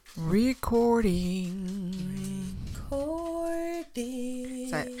Recording.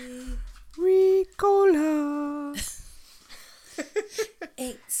 Ricola.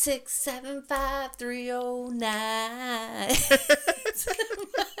 8675309.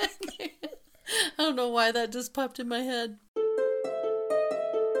 I don't know why that just popped in my head.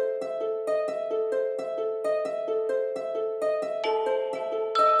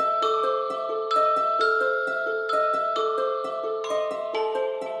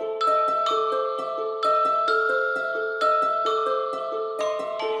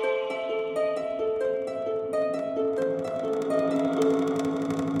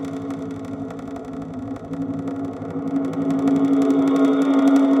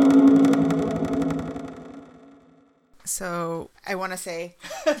 So I want to say,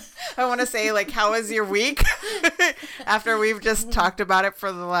 like, how was your week? After we've just talked about it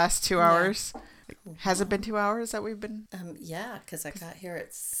for the last 2 hours. Has it been 2 hours that we've been? Yeah, because I got here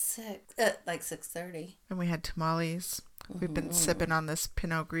at 6:30. And we had tamales. We've been sipping on this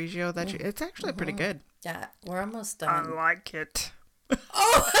Pinot Grigio. It's actually pretty good. Yeah, we're almost done. I like it.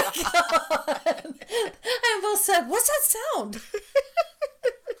 Oh my God! I almost said, "What's that sound?"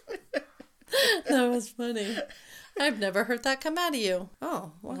 That was funny. I've never heard that come out of you.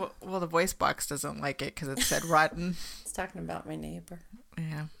 Oh. Well, the voice box doesn't like it because it said rotten. It's talking about my neighbor.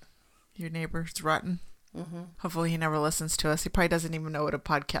 Yeah. Your neighbor's rotten. Mm-hmm. Hopefully he never listens to us. He probably doesn't even know what a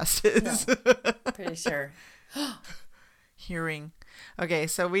podcast is. No, pretty sure. Hearing. Okay,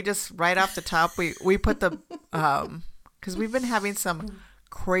 so we just, right off the top, we put the, because we've been having some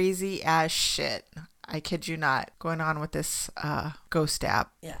crazy ass shit, I kid you not, going on with this ghost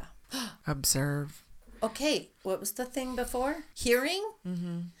app. Yeah. Observe. Okay, what was the thing before? Hearing?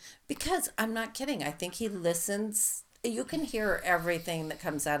 Mm-hmm. Because I'm not kidding. I think he listens. You can hear everything that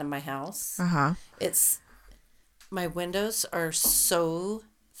comes out of my house. Uh-huh. My windows are so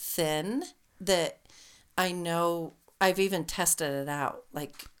thin that I know, I've even tested it out.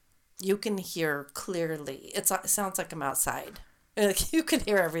 Like, you can hear clearly. It sounds like I'm outside. Like, you can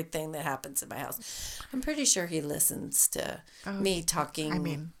hear everything that happens in my house. I'm pretty sure he listens to me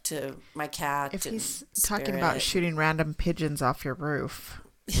talking to my cat. If he's talking about shooting random pigeons off your roof.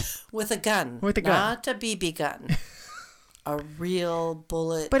 With a gun. Not a BB gun. A real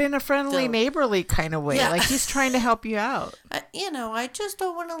bullet. But in a friendly, neighborly kind of way. Yeah. Like, he's trying to help you out. I just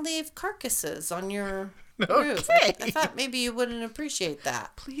don't want to leave carcasses on your roof. I thought maybe you wouldn't appreciate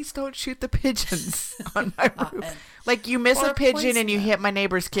that. Please don't shoot the pigeons on my roof. Like, you miss a pigeon and you hit my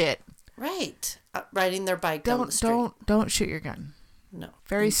neighbor's kid. Right. Riding their bike down the street. Don't shoot your gun. No.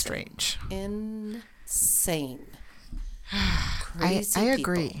 Very strange. Insane. Crazy I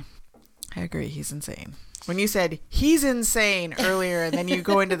agree. I agree. He's insane. When you said he's insane earlier and then you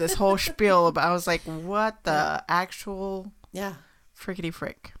go into this whole spiel about, I was like, what the actual frickety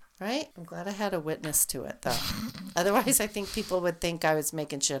frick. Right? I'm glad I had a witness to it, though. Otherwise, I think people would think I was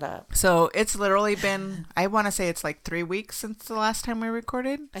making shit up. So it's literally been, I want to say it's like 3 weeks since the last time we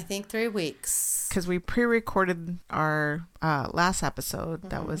recorded. I think 3 weeks. Because we pre-recorded our last episode.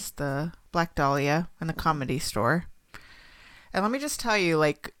 That was the Black Dahlia and the Comedy Store. And let me just tell you,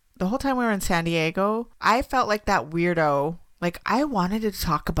 like, the whole time we were in San Diego, I felt like that weirdo. Like, I wanted to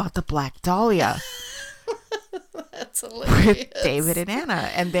talk about the Black Dahlia. That's hilarious. With David and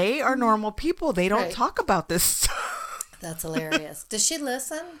Anna. And they are normal people. They don't talk about this stuff. That's hilarious. Does she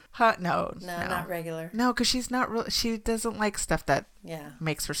listen? No, not regular. No, because she's not she doesn't like stuff that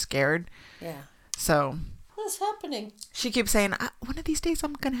makes her scared. Yeah. So. What's happening? She keeps saying, one of these days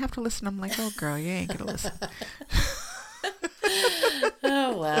I'm going to have to listen. I'm like, oh, girl, you ain't going to listen.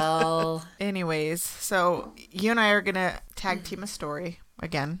 Oh, well. Anyways, so you and I are going to tag team a story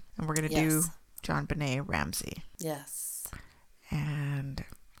again. And we're going to do JonBenét Ramsey. Yes. And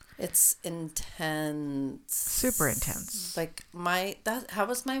it's intense. Super intense. Like how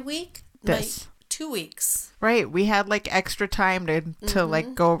was my week? 2 weeks. Right. We had like extra time to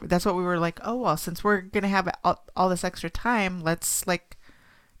like go. That's what we were like, oh, well, since we're going to have all this extra time, let's like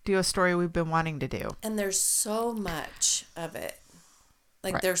do a story we've been wanting to do. And there's so much of it.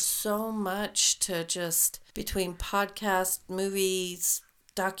 Like there's so much to just between podcasts, movies,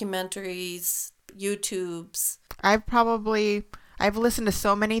 documentaries, YouTubes. I've listened to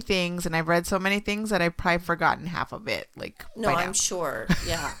so many things and I've read so many things that I've probably forgotten half of it. Like, no, I'm sure.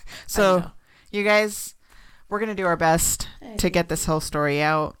 Yeah. So you guys, we're going to do our best to get this whole story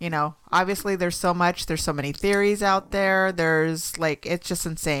out. You know, obviously there's so many theories out there. There's like, it's just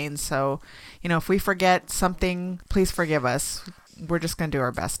insane. So, you know, if we forget something, please forgive us. We're just going to do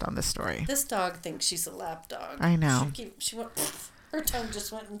our best on this story. This dog thinks she's a lap dog. I know. She went, her tongue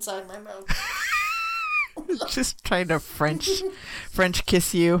just went inside my mouth. Just trying to French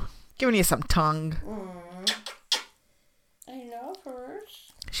kiss you, giving you some tongue. I love her.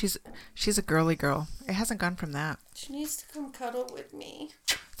 She's a girly girl. It hasn't gone from that. She needs to come cuddle with me.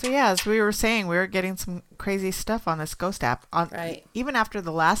 So yeah, as we were saying, we were getting some crazy stuff on this ghost app. Right. Even after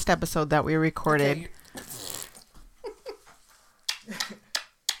the last episode that we recorded. Okay.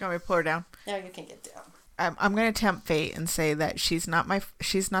 You want me to pull her down? Yeah, you can get down. I'm going to tempt fate and say that she's not the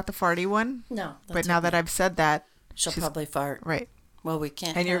farty one. No. But now that I've said that, she'll probably fart. Right. Well, we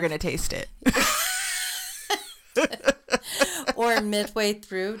can't. And you're going to taste it. Or midway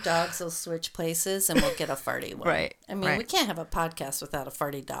through, dogs will switch places and we'll get a farty one. Right. I mean, we can't have a podcast without a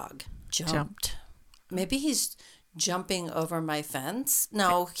farty dog. Jumped. Maybe he's jumping over my fence.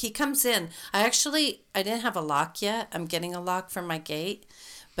 No, he comes in. I didn't have a lock yet. I'm getting a lock for my gate.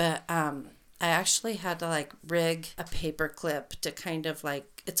 But I actually had to like rig a paper clip to kind of like,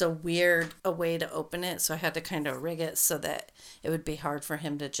 it's a way to open it. So I had to kind of rig it so that it would be hard for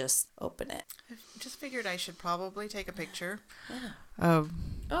him to just open it. I just figured I should probably take a picture. Yeah.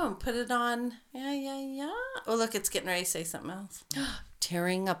 And put it on. Yeah. Oh, look, it's getting ready to say something else.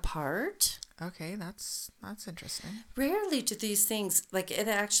 Tearing apart. Okay, that's interesting. Rarely do these things, like it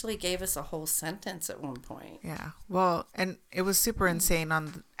actually gave us a whole sentence at one point. Yeah. Well, and it was super insane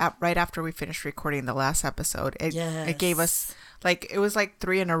right after we finished recording the last episode. It gave us it was like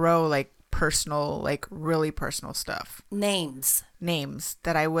 3 in a row, like personal, like really personal stuff. Names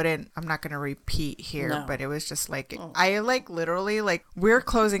that I'm not going to repeat here, but it was just like, I like literally like we're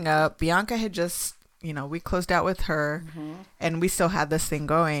closing up. Bianca had just, we closed out with her and we still had this thing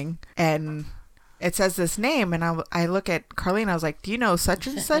going and it says this name and I look at Carlene, I was like, do you know such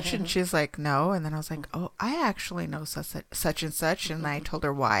and such? And she's like, no. And then I was like, oh, I actually know such and such. And I told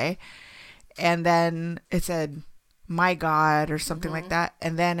her why. And then it said, my God, or something like that.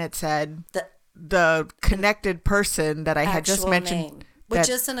 And then it said the connected person that I had just mentioned. Name, which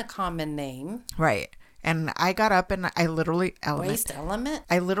isn't a common name. Right. And I got up and I literally... Waste element?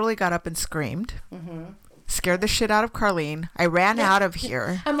 I literally got up and screamed. Scared the shit out of Carlene. I ran out of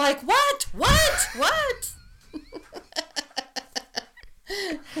here. I'm like, what?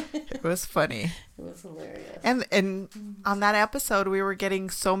 It was funny. It was hilarious. And on that episode, we were getting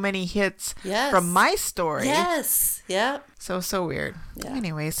so many hits from my story. Yes. Yep. So weird. Yeah.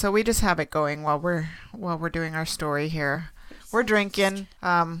 Anyway, so we just have it going while we're doing our story here. We're drinking.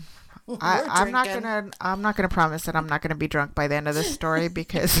 I'm not gonna promise that I'm not gonna be drunk by the end of this story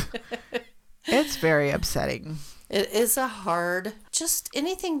because it's very upsetting. It is just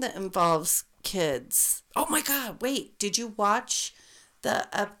anything that involves kids. Oh my God! Wait, did you watch the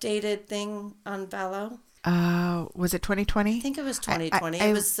updated thing on Valo? Was it 2020? I think it was 2020.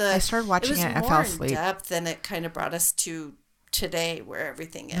 I started watching it and I fell asleep. It was more in depth, and it kind of brought us to today, where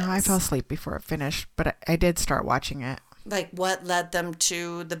everything is. No, I fell asleep before it finished, but I did start watching it. Like what led them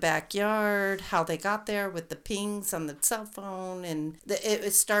to the backyard, how they got there with the pings on the cell phone, and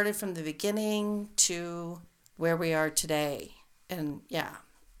it started from the beginning to where we are today. And yeah,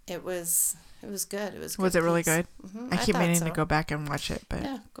 it was good. It was good. Was it really good? Mm-hmm. I keep meaning to go back and watch it, but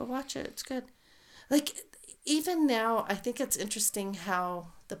yeah, go watch it. It's good. Like even now, I think it's interesting how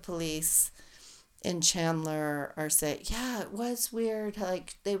the police in Chandler are saying, yeah, it was weird.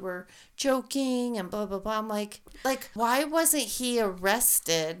 Like they were joking and blah, blah, blah. I'm like, why wasn't he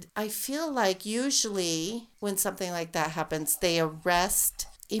arrested? I feel like usually when something like that happens, they arrest,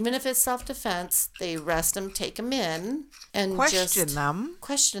 even if it's self-defense, they arrest them, take them in, and question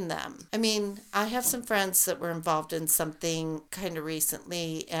them. I mean, I have some friends that were involved in something kind of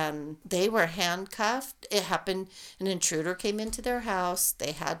recently, and they were handcuffed. It happened, an intruder came into their house.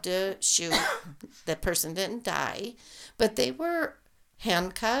 They had to shoot. That person didn't die, but they were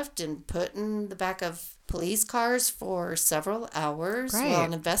handcuffed and put in the back of police cars for several hours while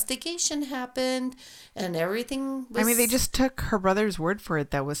an investigation happened and everything was... I mean, they just took her brother's word for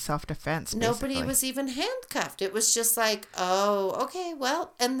it that was self-defense, Nobody was even handcuffed. It was just like, oh, okay,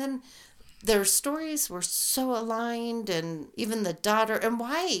 well, and then their stories were so aligned, and even the daughter, and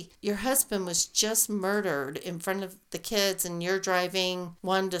why your husband was just murdered in front of the kids and you're driving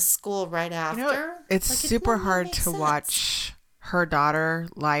one to school right after. It's like, super hard to watch her daughter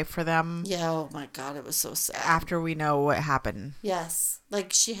lie for them. Yeah, oh my God, it was so sad. After we know what happened. Yes,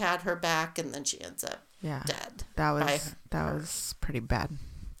 like she had her back and then she ends up dead. That was pretty bad.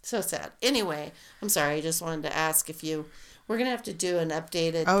 So sad. Anyway, I'm sorry, I just wanted to ask if we're going to have to do an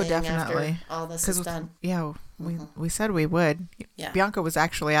updated thing definitely. After all this is done. Yeah, we said we would. Yeah. Bianca was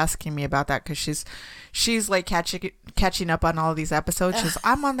actually asking me about that because she's like catching up on all these episodes.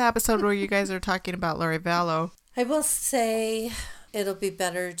 I'm on the episode where you guys are talking about Lori Vallow. I will say It'll be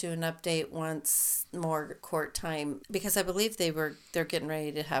better to do an update once more court time, because I believe they're getting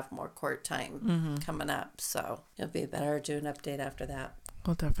ready to have more court time coming up. So it'll be better to do an update after that.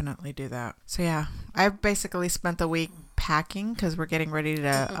 We'll definitely do that. So yeah, I've basically spent the week packing because we're getting ready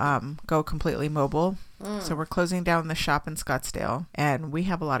to go completely mobile. So we're closing down the shop in Scottsdale, and we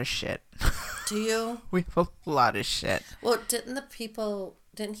have a lot of shit. Do you? We have a lot of shit. Well,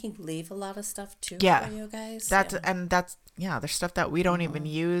 didn't he leave a lot of stuff too Yeah. for you guys? There's stuff that we don't even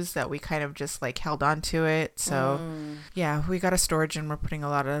use that we kind of just like held on to it. So yeah, we got a storage and we're putting a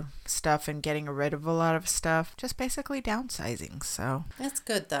lot of stuff and getting rid of a lot of stuff. Just basically downsizing. So That's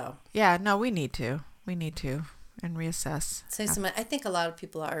good though. yeah, no, we need to and reassess. I think a lot of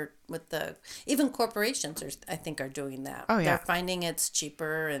people are even corporations I think are doing that. Oh, yeah. They're finding it's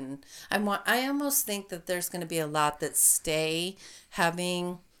cheaper, and I almost think that there's going to be a lot that stay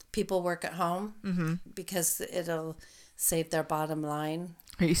having people work at home because it'll save their bottom line.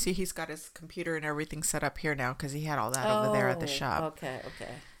 You see, he's got his computer and everything set up here now because he had all that over there at the shop. Okay.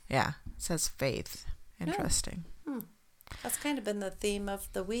 Yeah, it says Faith. Interesting. That's kind of been the theme of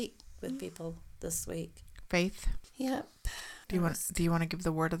the week with people this week. Faith. Yep. Do you want to give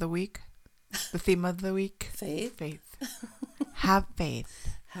the word of the week? The theme of the week? Faith. Have faith.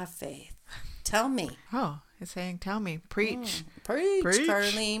 Have faith. Tell me. Oh, it's saying tell me. Preach. Preach,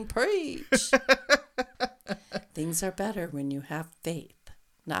 Carlene, preach. Things are better when you have faith.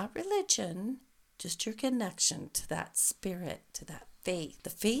 Not religion, just your connection to that spirit, to that faith. The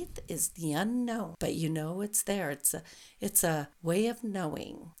faith is the unknown, but you know it's there. It's a way of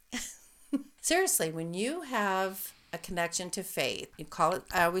knowing. Seriously, when you have a connection to faith, you call it,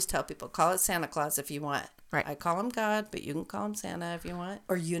 I always tell people, call it Santa Claus if you want. Right. I call him God, but you can call him Santa if you want,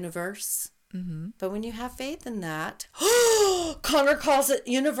 or universe. But when you have faith in that, Connor calls it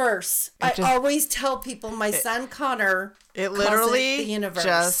universe. I always tell people my son Connor It literally calls it the universe.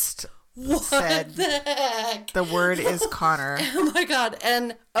 just said the heck? the word is Connor. Oh my God.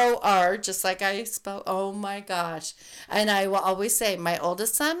 N-O-R, just like I spell, oh my gosh. And I will always say, my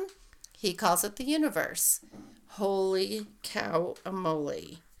oldest son, he calls it the universe. Holy cow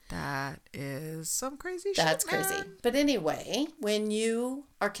moly. That is some crazy shit. That's crazy. But anyway, when you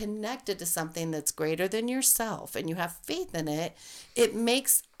are connected to something that's greater than yourself and you have faith in it, it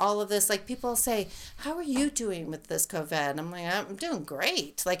makes all of this, like people say, how are you doing with this COVID? I'm like, I'm doing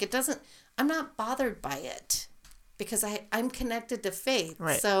great. Like I'm not bothered by it because I'm connected to faith.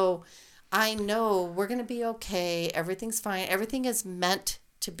 Right. So I know we're going to be okay. Everything's fine. Everything is meant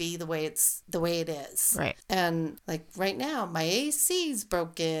to be the way it is. Right. And like right now, my AC's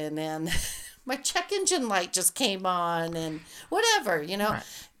broken and my check engine light just came on and whatever, Right.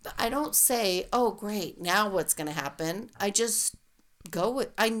 I don't say, oh, great, now what's going to happen? I just go with,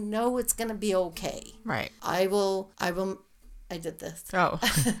 I know it's going to be okay. Right. I did this. Oh.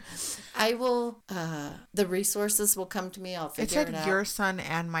 I will, the resources will come to me. I'll figure it out. It said your son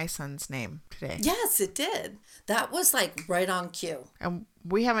and my son's name today. Yes, it did. That was like right on cue. And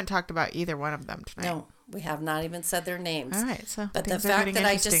we haven't talked about either one of them tonight. No, we have not even said their names. All right. So, but the fact that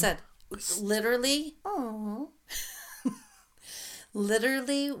I just said, literally,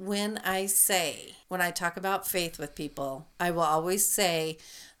 literally when I talk about faith with people, I will always say,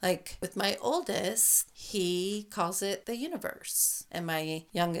 like with my oldest, he calls it the universe. And my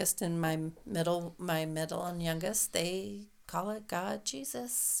youngest and my middle and youngest, they call it God,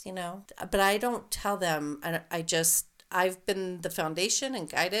 Jesus, But I don't tell them. I've been the foundation and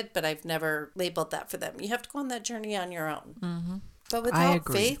guided, but I've never labeled that for them. You have to go on that journey on your own. Mm-hmm. But without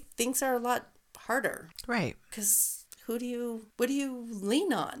faith, things are a lot harder. Right. Because what do you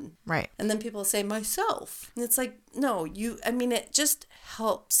lean on? Right. And then people say, myself. And it's like, no, it just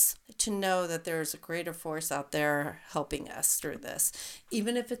helps to know that there's a greater force out there helping us through this.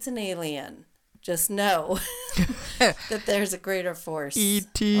 Even if it's an alien, just know that there's a greater force.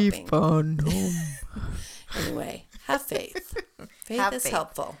 E.T. Phone Home. Anyway, have faith. Faith is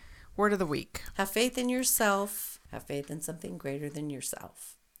helpful. Word of the week. Have faith in yourself. Have faith in something greater than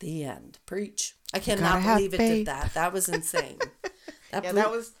yourself. The end. Preach. I cannot believe it did that. That was insane.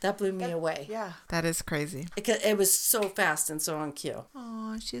 That blew me away. Yeah. That is crazy. It was so fast and so on cue.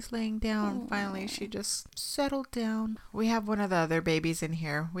 Oh, she's laying down. Finally, she just settled down. We have one of the other babies in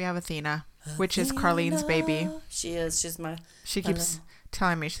here. We have Athena, which is Carlene's baby. She is. She keeps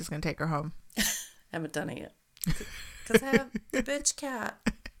telling me she's going to take her home. I haven't done it yet. Because I have the bitch cat.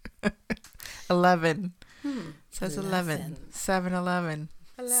 11. Says 11. 7-11.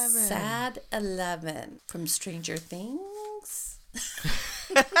 11. Sad 11 from Stranger Things.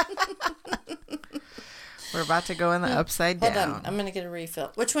 We're about to go in the upside down. Hold on. I'm going to get a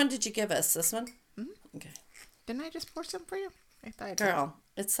refill. Which one did you give us? This one? Mm-hmm. Okay. Didn't I just pour some for you? I thought Girl,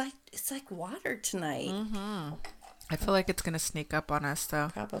 it's like water tonight. I feel like it's gonna sneak up on us though.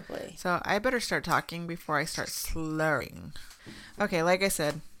 Probably. So I better start talking before I start slurring. Okay, like I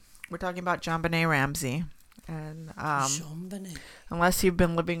said, we're talking about JonBenet Ramsey. And JonBenet. unless you've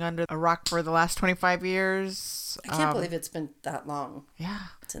been living under a rock for the last 25 years. I can't believe it's been that long. Yeah.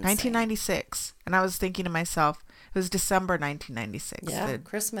 It's insane. 1996. And I was thinking to myself, it was December 1996. Yeah,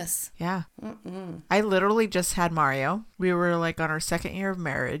 Christmas. Yeah. I literally just had Mario. We were like on our second year of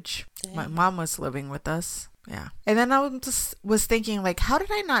marriage. Dang. My mom was living with us. Yeah. And then I was thinking, like, how did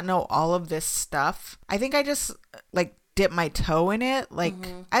I not know all of this stuff? I think I just, like, dipped my toe in it. Like,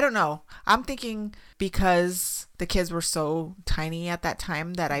 I don't know. I'm thinking because the kids were so tiny at that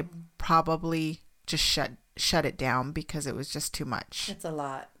time that I probably just shut it down because it was just too much. It's a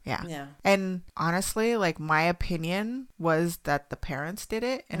lot. Yeah. Yeah. And honestly, like, my opinion was that the parents did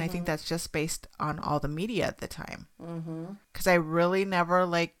it. And I think that's just based on all the media at the time. Because I really never,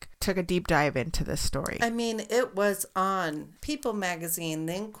 like, took a deep dive into this story. I mean, it was on People magazine,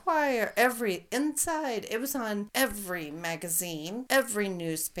 The Inquirer, it was on every magazine, every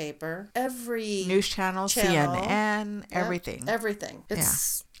newspaper, every News channel, CNN, Yep, everything. Everything.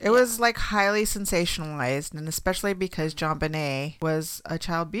 It was like highly sensationalized, and especially because JonBenet was a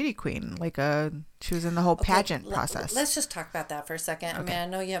child beauty queen. Like she was in the whole pageant process. Let's just talk about that for a second. I mean, I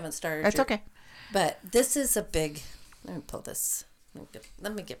know you haven't started. That's okay. But this is a big. Let me pull this.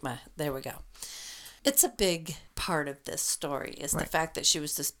 Let me get my. There we go. It's a big part of this story is the fact that she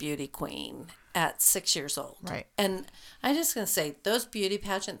was this beauty queen at 6 years old. Right. And I'm just going to say those beauty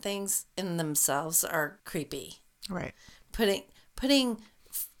pageant things in themselves are creepy. Right. Putting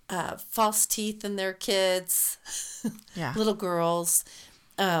false teeth in their kids, Yeah. little girls,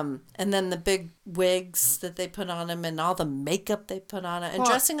 and then the big wigs that they put on them and all the makeup they put on it and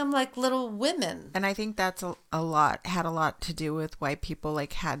dressing them like little women. And I think that's had a lot to do with why people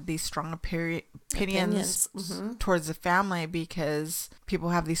like had these strong opinions towards the family, because people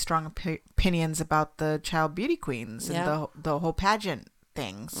have these strong opinions about the child beauty queens and the whole pageant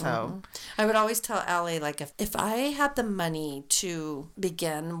thing. So I would always tell Allie, like, if I had the money to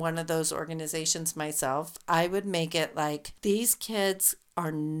begin one of those organizations myself, I would make it like these kids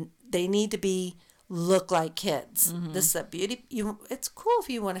they need to look like kids. This is a beauty. It's cool if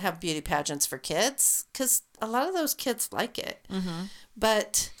you want to have beauty pageants for kids, because a lot of those kids like it.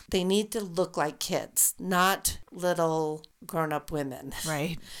 But they need to look like kids, not little grown-up women.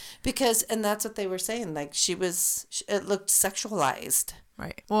 right. And that's what they were saying. Like it looked sexualized.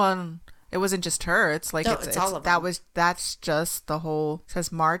 Right. Well, and it wasn't just her. It's like it's all of them. That's just the whole. It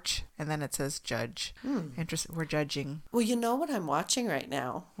says March and then it says judge. We're judging. Well, you know what I'm watching right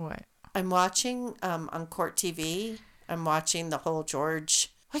now? What? I'm watching on Court TV. I'm watching the whole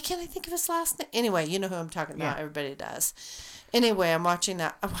George. Why can't I think of his last name? Anyway, you know who I'm talking about. Yeah. Everybody does. Anyway, I'm watching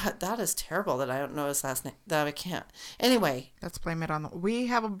that. Oh, that is terrible that I don't know his last name. That I can't. Anyway. Let's blame it on we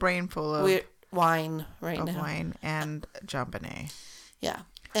have a brain full of wine right now. Wine and JonBenet. Yeah.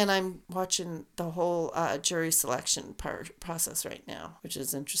 And I'm watching the whole jury selection process right now, which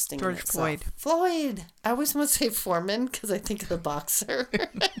is interesting. George Floyd. Floyd. I always want to say Foreman because I think of the boxer.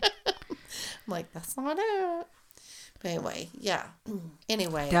 I'm like, that's not it. But anyway, yeah.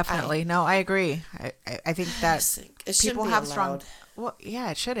 Anyway. Definitely. No, I agree. I think that people have strong. Well,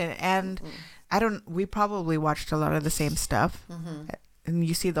 yeah, it shouldn't. And we probably watched a lot of the same stuff. And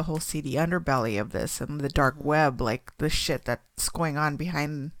you see the whole seedy underbelly of this and the dark web, like the shit that's going on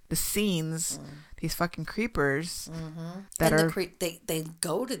behind the scenes. These fucking creepers that and are they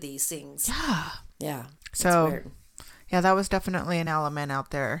go to these things. Yeah. So weird. Yeah, that was definitely an element out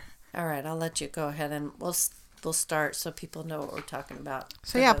there. All right, I'll let you go ahead and we'll start so people know what we're talking about.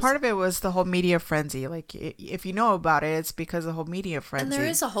 So yeah, part of it was the whole media frenzy. Like if you know about it, it's because of the whole media frenzy. And there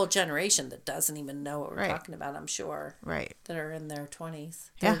is a whole generation that doesn't even know what we're talking about, I'm sure. Right. That are in their 20s,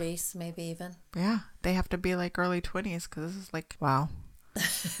 30s, maybe even. Yeah, they have to be like early 20s because this is like, wow.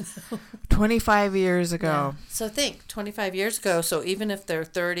 25 years ago. Yeah. So think 25 years ago. So even if they're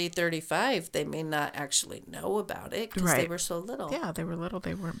 30, 35, they may not actually know about it because they were so little. Yeah, they were little.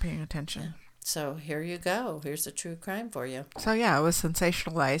 They weren't paying attention. Yeah. So here you go. Here's a true crime for you. So yeah, it was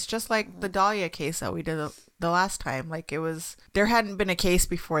sensationalized, just like the Dahlia case that we did the last time. Like there hadn't been a case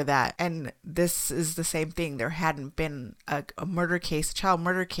before that, and this is the same thing. There hadn't been a murder case, a child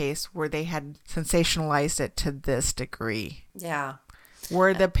murder case, where they had sensationalized it to this degree. Yeah.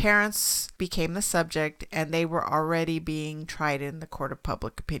 Where the parents became the subject, and they were already being tried in the court of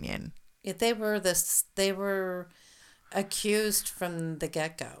public opinion. They were accused from the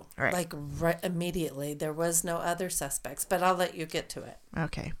get-go. Right. Like right immediately. There was no other suspects, but I'll let you get to it.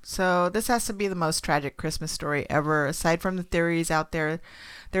 Okay, so this has to be the most tragic Christmas story ever. Aside from the theories out there,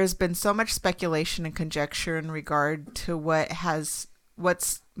 there's been so much speculation and conjecture in regard to what's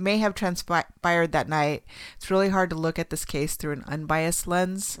may have transpired that night. It's really hard to look at this case through an unbiased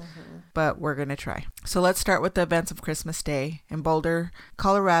lens, but we're going to try. So let's start with the events of Christmas Day in Boulder,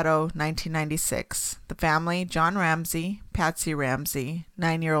 Colorado, 1996. The family, John Ramsey, Patsy Ramsey,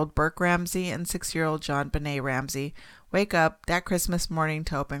 9-year-old Burke Ramsey, and 6-year-old John Benet Ramsey, wake up that Christmas morning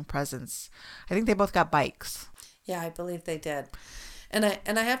to open presents. I think they both got bikes. Yeah, I believe they did. And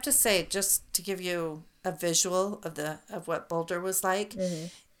I have to say, just to give you a visual of what Boulder was like,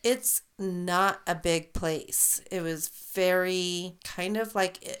 it's not a big place. It was very kind of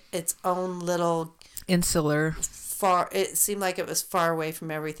like its own little Insular. It seemed like it was far away from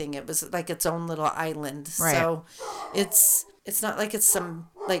everything. It was like its own little island. Right. So it's not like it's some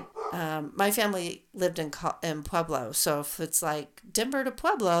like my family lived in Pueblo. So if it's like Denver to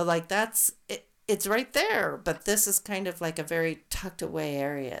Pueblo, like that's it. It's right there, but this is kind of like a very tucked away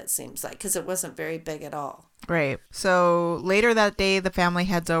area, it seems like, because it wasn't very big at all. Right. So later that day, the family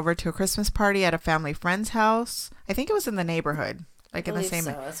heads over to a Christmas party at a family friend's house. I think it was in the neighborhood, like in the same.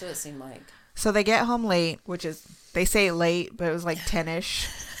 So that's what it seemed like. So they get home late, which is, they say late, but it was like 10-ish.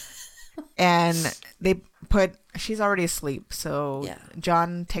 And she's already asleep. So Yeah.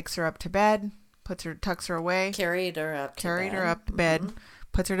 John takes her up to bed, tucks her away. Carried her up To bed,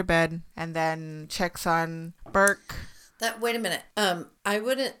 puts her to bed, and then checks on Burke. Wait a minute. I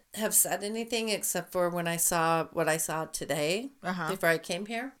wouldn't have said anything except for when I saw what I saw today before I came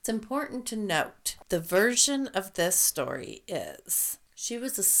here. It's important to note the version of this story is she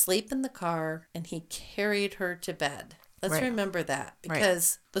was asleep in the car and he carried her to bed. Let's remember that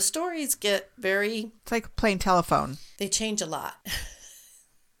because the stories get very... It's like playing telephone. They change a lot.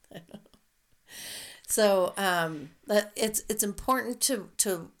 So it's important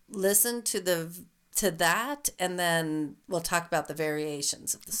to listen to that, and then we'll talk about the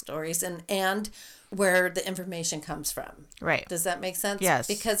variations of the stories and where the information comes from. Right. Does that make sense? Yes.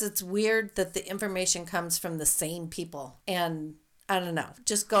 Because it's weird that the information comes from the same people, and I don't know.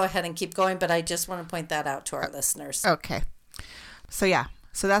 Just go ahead and keep going, but I just want to point that out to our listeners. Okay. So yeah.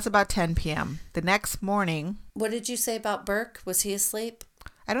 So that's about 10 p.m. The next morning. What did you say about Burke? Was he asleep?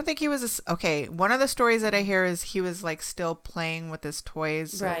 I don't think he was. Okay. One of the stories that I hear is he was like still playing with his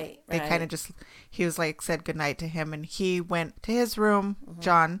toys. So Right. They kind of he was like said goodnight to him, and he went to his room.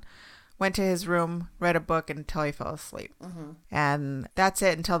 John went to his room, read a book until he fell asleep. And that's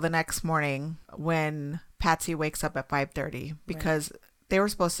it until the next morning when Patsy wakes up at 5:30 because they were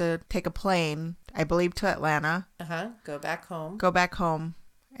supposed to take a plane, I believe, to Atlanta. Go back home.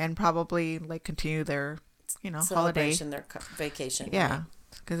 And probably like continue their, holiday. Celebration, their vacation. Yeah. Right?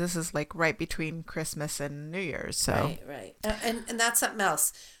 Because this is like right between Christmas and New Year's. So Right. And that's something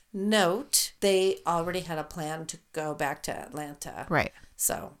else. Note, they already had a plan to go back to Atlanta. Right.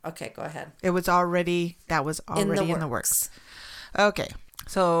 So, okay, go ahead. That was already in the works. Okay.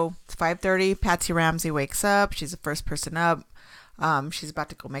 So it's 5:30. Patsy Ramsey wakes up. She's the first person up. She's about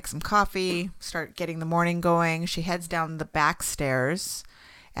to go make some coffee, start getting the morning going. She heads down the back stairs.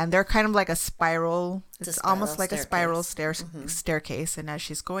 And they're kind of like a spiral. It's almost like a spiral staircase. And as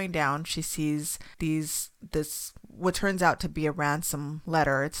she's going down, she sees this what turns out to be a ransom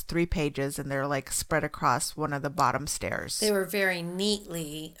letter. It's 3 pages, and they're like spread across one of the bottom stairs. They were very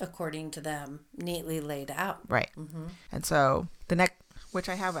neatly, according to them, neatly laid out. Right. And so the next, which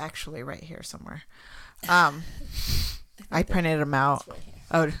I have actually right here somewhere. I printed them out. Right here.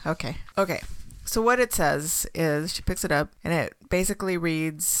 Oh, okay. Okay. So what it says is she picks it up and it basically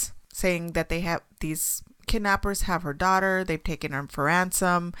reads saying that these kidnappers have her daughter. They've taken her for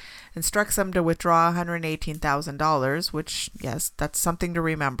ransom, instructs them to withdraw $118,000, which, yes, that's something to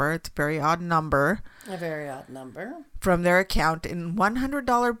remember. It's a very odd number. A very odd number. From their account in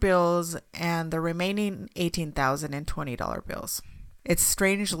 $100 bills and the remaining $18,000 in $20 bills. It's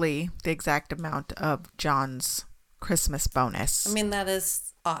strangely the exact amount of John's Christmas bonus. I mean, that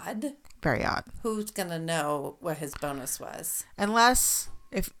is odd. Very odd. Who's going to know what his bonus was? Unless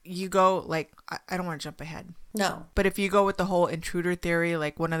if you go, like, I don't want to jump ahead. No. But if you go with the whole intruder theory,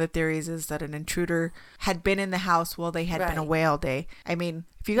 like one of the theories is that an intruder had been in the house while they had been away all day. I mean,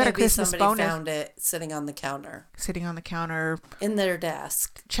 if you got a Christmas somebody bonus. Found it sitting on the counter. In their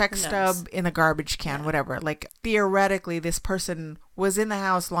desk. Check stub in the garbage can, whatever. Like, theoretically, this person was in the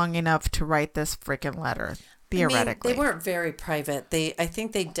house long enough to write this freaking letter. Theoretically. I mean, they weren't very private. I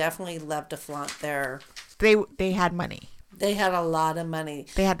think they definitely loved to flaunt their... They had money. They had a lot of money.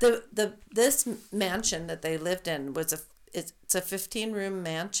 They had this mansion that they lived in was it's a 15-room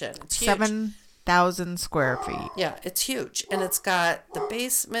mansion. It's huge. 7,000 square feet. Yeah, it's huge, and it's got the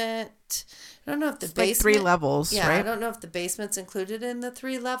basement. I don't know if the basement, like 3 levels, yeah, right? I don't know if the basement's included in the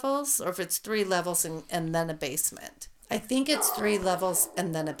 3 levels or if it's 3 levels and then a basement. I think it's 3 levels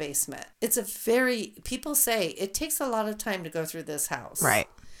and then a basement. It's people say it takes a lot of time to go through this house. Right.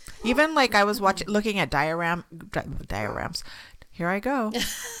 Even like I was looking at diagrams. Here I go.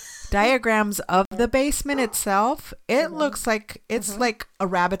 Diagrams of the basement itself. It looks like it's like a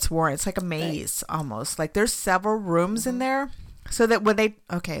rabbit's warren. It's like a maze almost. Like there's several rooms in there. So that when they,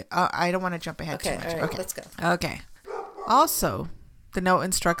 I don't want to jump ahead too much. All right, let's go. Okay. Also, the note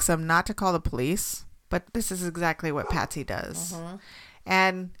instructs them not to call the police, but this is exactly what Patsy does.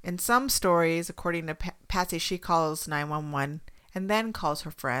 And in some stories, according to Patsy, she calls 911 and then calls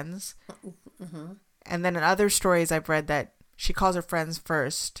her friends. And then in other stories, I've read that she calls her friends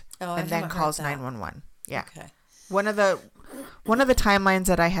first and then calls 911. Yeah. Okay. One of the timelines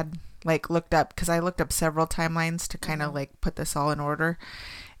that I had like looked up, because I looked up several timelines to kind of like put this all in order,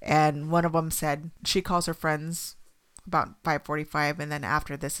 and one of them said she calls her friends about 5:45, and then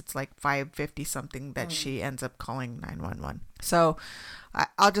after this it's like 5:50 something that she ends up calling 911. So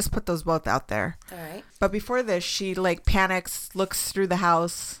I'll just put those both out there. All right. But before this, she like panics, looks through the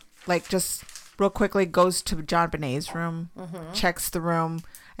house, like just real quickly goes to John Benet's room, checks the room,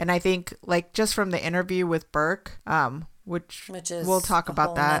 and I think like just from the interview with Burke, which is we'll talk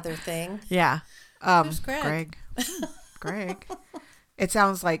about that. Other thing. Yeah. Who's Greg? Greg. It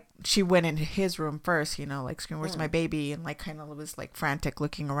sounds like she went into his room first, you know, like screaming, "Where's my baby?" and like kind of was like frantic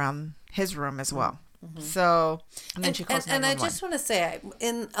looking around his room as well. So, and then she calls 911. And I just want to say,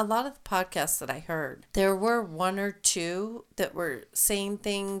 in a lot of the podcasts that I heard, there were 1 or 2 that were saying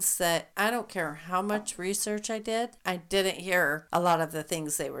things that I don't care how much research I didn't hear a lot of the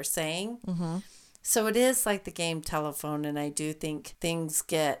things they were saying. So it is like the game telephone, and I do think things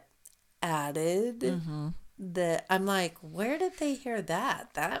get added that I'm like, where did they hear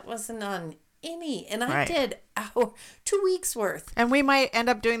that? That wasn't on any, and I did 2 weeks worth. And we might end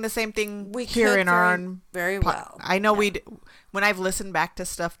up doing the same thing here in our own. Very well. I know when I've listened back to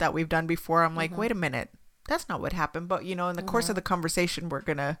stuff that we've done before, I'm like, wait a minute, that's not what happened. But you know, in the course of the conversation, we're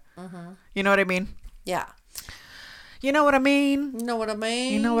gonna, you know what I mean? Yeah. You know what I mean? You know what I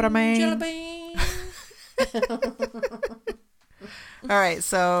mean? You know what I mean? Jelly bean. All right,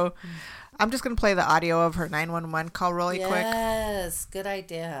 so I'm just gonna play the audio of her 911 call really quick. Yes, good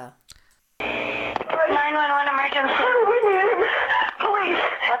idea. 911 emergency. Police.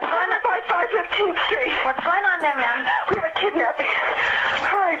 What's going on? 515th Street. What's going on there, ma'am? We have a kidnapping.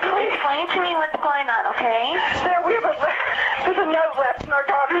 Hurry, please. Explain to me what's going on, okay? There's a note left and our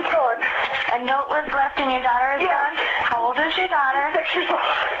daughter's gone. A note was left and your daughter is gone? How old is your daughter? 6 years old.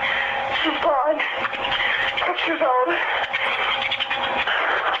 She's gone. 6 years old.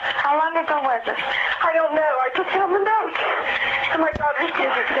 How long ago was this? I don't know. I just found the note. And my daughter's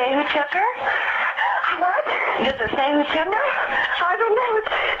Does it say who took her? What? Does it say who took her? I don't know.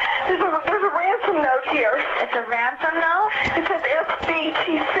 There's a ransom note here. It's a ransom note? It says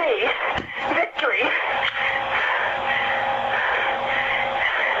SBTC. Victory.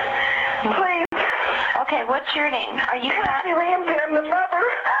 Please. Okay, what's your name? Are you Kathy Ramsey? I'm the mother.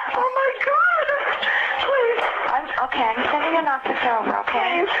 Oh my God. Please. Okay, I'm sending an officer over,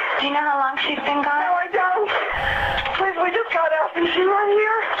 okay? Please. Do you know how long she's been gone? No, I don't. Please, we just got out. Is she right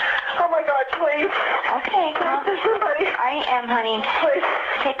here? Oh my God, please. Okay, Please, there's somebody. I am, honey. Please.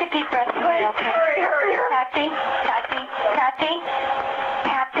 Take a deep breath, Please, okay? hurry. Patsy.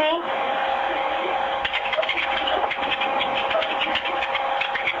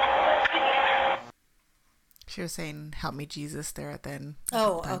 She was saying, "Help me, Jesus," there at the end.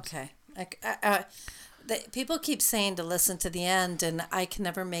 Oh, okay. People keep saying to listen to the end, and I can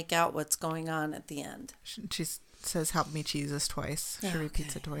never make out what's going on at the end. She says, "Help me, Jesus," twice. She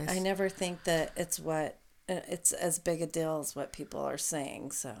repeats it twice. I never think that it's as big a deal as what people are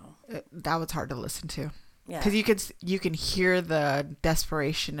saying. So that was hard to listen to. Yeah, because you can hear the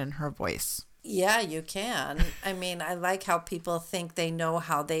desperation in her voice. Yeah, you can. I mean, I like how people think they know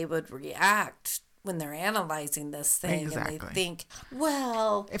how they would react when they're analyzing this thing. Exactly. And they think,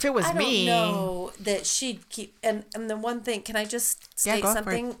 well, if it was I me, don't know that she'd keep. And the one thing, can I just state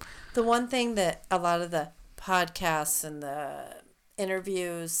something? The one thing that a lot of the podcasts and the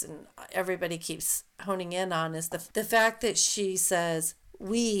interviews and everybody keeps honing in on is the fact that she says,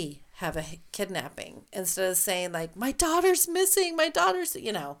 we have a kidnapping, instead of saying like, my daughter's missing,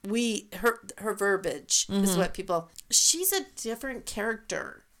 her verbiage is what people, she's a different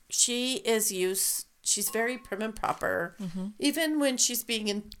character. She is used she's very prim and proper. Even when she's being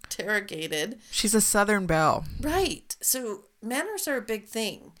interrogated. She's a Southern belle. Right. So manners are a big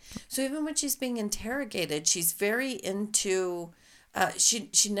thing. So even when she's being interrogated, she's very into... she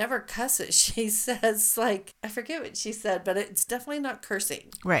never cusses. She says, like, I forget what she said, but it's definitely not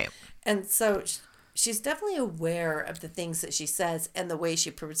cursing. Right. And so she's definitely aware of the things that she says and the way she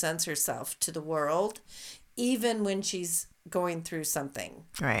presents herself to the world, even when she's going through something.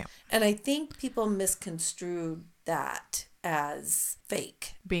 Right. And I think people misconstrued that as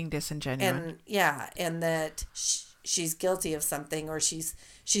fake. Being disingenuous. And that she's guilty of something, or she's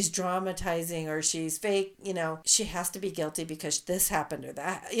dramatizing, or she's fake, she has to be guilty because this happened or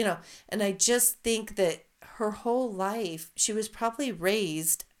that, and I just think that her whole life she was probably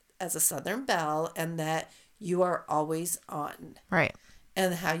raised as a Southern belle, and that you are always on. Right.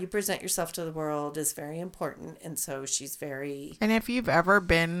 And how you present yourself to the world is very important. And so she's very... And if you've ever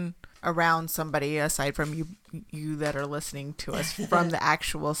been around somebody, aside from you that are listening to us from the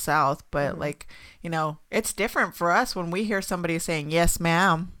actual South, but like, it's different for us when we hear somebody saying, yes,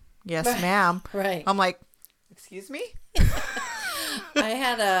 ma'am. Yes, ma'am. Right. I'm like, excuse me? I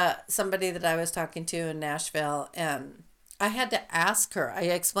had somebody that I was talking to in Nashville, and I had to ask her. I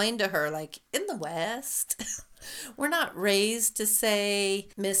explained to her, like, in the West... we're not raised to say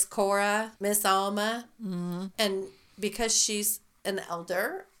Miss Cora, Miss Alma. Mm-hmm. And because she's an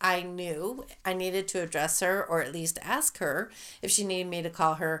elder, I knew I needed to address her, or at least ask her if she needed me to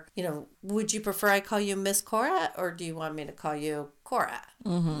call her, would you prefer I call you Miss Cora, or do you want me to call you Cora?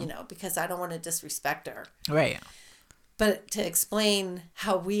 Mm-hmm. Because I don't want to disrespect her. Right. But to explain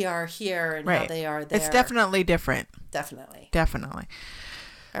how we are here and how they are there. It's definitely different. Definitely.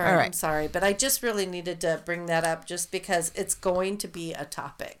 All right, I'm sorry, but I just really needed to bring that up just because it's going to be a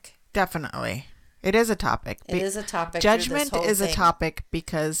topic. Definitely. It is a topic. It is a topic. Judgment is a topic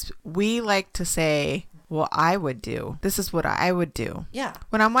because we like to say, well, I would do. This is what I would do. Yeah.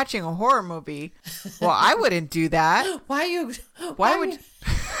 When I'm watching a horror movie, well, I wouldn't do that. Why are you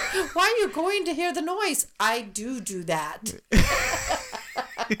going to hear the noise? I do that.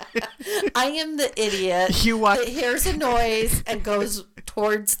 I am the idiot that hears a noise and goes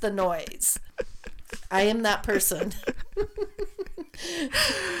towards the noise. I am that person.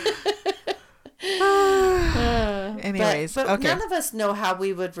 Anyways, but okay. None of us know how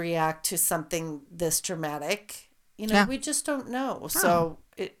we would react to something this dramatic. We just don't know. So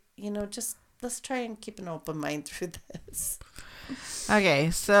just let's try and keep an open mind through this. Okay,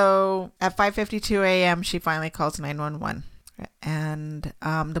 so at 5:52 a.m., she finally calls 911. And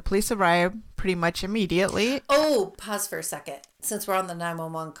the police arrive pretty much immediately. Oh, pause for a second. Since we're on the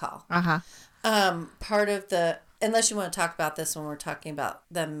 911 call. Part of unless you want to talk about this when we're talking about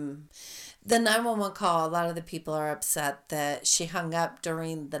them, the 911 call, a lot of the people are upset that she hung up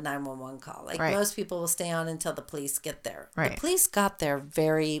during the 911 call. Like most people will stay on until the police get there. Right. The police got there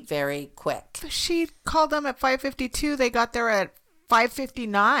very, very quick. She called them at 5:52. They got there at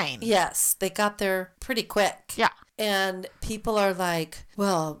 5:59. Yes, they got there pretty quick. Yeah. And people are like,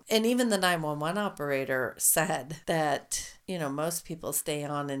 well, and even the 911 operator said that, most people stay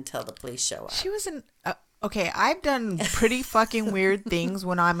on until the police show up. She was in, okay, I've done pretty fucking weird things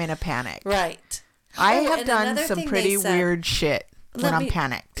when I'm in a panic. Right. I have done some pretty weird shit when I'm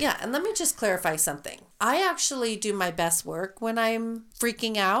panicked. Yeah, and let me just clarify something. I actually do my best work when I'm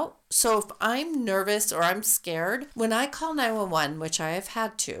freaking out. So if I'm nervous or I'm scared, when I call 911, which I have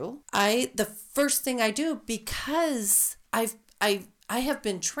had to, the first thing I do, because I have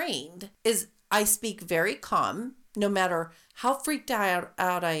been trained, is I speak very calm, no matter how freaked out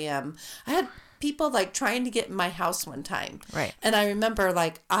I am. I had people like trying to get in my house one time. Right. And I remember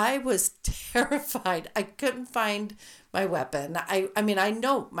I was terrified. I couldn't find my weapon. I mean, I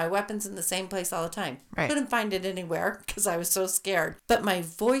know my weapon's in the same place all the time. Right. Couldn't find it anywhere because I was so scared. But my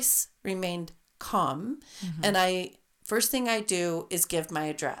voice remained calm. Mm-hmm. And first thing I do is give my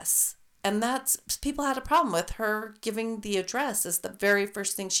address. And people had a problem with her giving the address as the very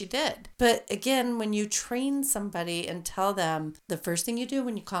first thing she did. But again, when you train somebody and tell them the first thing you do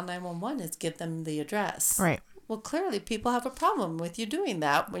when you call 911 is give them the address. Right. Well, clearly people have a problem with you doing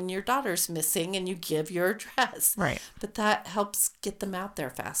that when your daughter's missing and you give your address. Right. But that helps get them out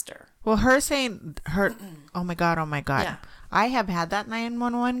there faster. Well, oh my God. Yeah. I have had that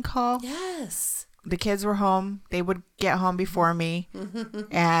 911 call. Yes. The kids were home. They would get home before me.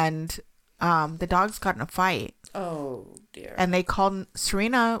 And the dogs got in a fight. Oh, dear. And they called,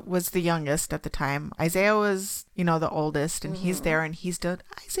 Serena was the youngest at the time. Isaiah was, the oldest, and he's there, and he's doing,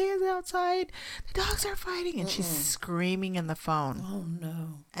 Isaiah's outside. The dogs are fighting. And she's screaming in the phone. Oh,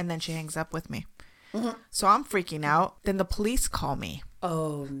 no. And then she hangs up with me. So I'm freaking out. Then the police call me.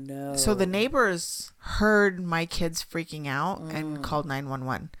 Oh, no. So the neighbors heard my kids freaking out and called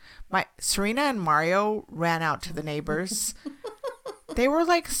 911. Serena and Mario ran out to the neighbors. They were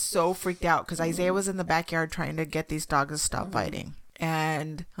like so freaked out because Isaiah was in the backyard trying to get these dogs to stop fighting.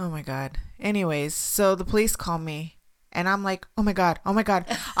 And oh my God. Anyways, so the police call me. And I'm like, oh my God,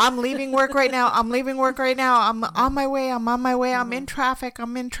 I'm leaving work right now. I'm on my way. I'm in traffic.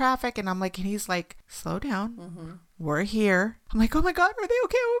 And I'm like, and he's like, slow down. We're here. I'm like, oh my God, are they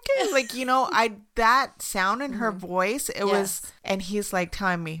okay? Like, that sound in her voice, it was, and he's like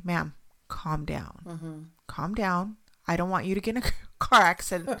telling me, ma'am, calm down. Calm down. I don't want you to get in a car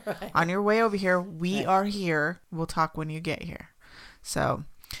accident on your way over here. We are here. We'll talk when you get here. So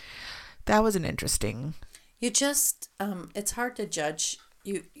that was an interesting. You just, it's hard to judge.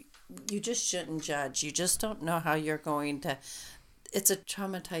 You just shouldn't judge. You just don't know how you're going to. It's a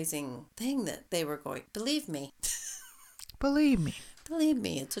traumatizing thing that they were going. Believe me. Believe me.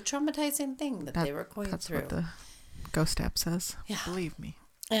 It's a traumatizing thing that they were going that's through. That's what the Ghost app says. Yeah. Believe me.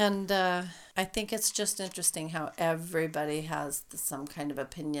 And I think it's just interesting how everybody has some kind of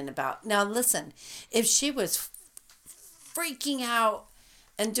opinion about. Now, listen, if she was freaking out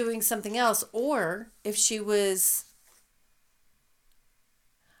and doing something else, or if she was,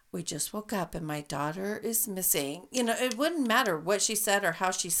 we just woke up and my daughter is missing, it wouldn't matter what she said or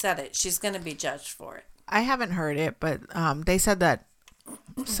how she said it. She's going to be judged for it. I haven't heard it, but they said that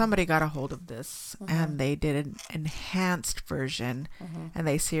somebody got a hold of this and they did an enhanced version and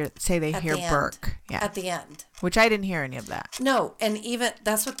they say they hear Burke. Yeah. At the end. Which I didn't hear any of that. No, and even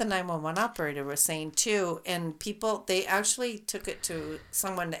that's what the 911 operator was saying too. And people, they actually took it to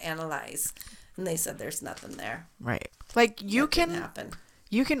someone to analyze and they said there's nothing there. Right. Like you can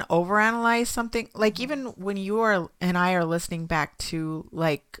overanalyze something. Like even when you and I are listening back to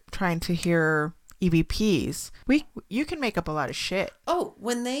like trying to hear EVPs, you can make up a lot of shit. Oh,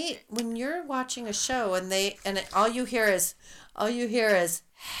 when you're watching a show and all you hear is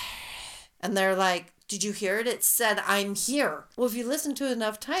and they're like, did you hear it? It said, I'm here. Well, if you listen to it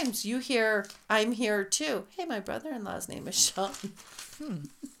enough times, you hear, I'm here too. Hey, my brother-in-law's name is Sean.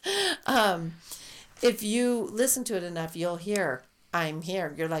 If you listen to it enough, you'll hear, I'm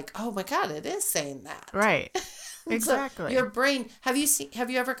here. You're like, oh my God, it is saying that. Right. Exactly. So your brain, have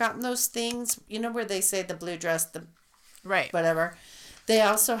you ever gotten those things, where they say the blue dress, the right, whatever. They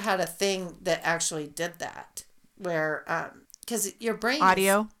also had a thing that actually did that where, because your brain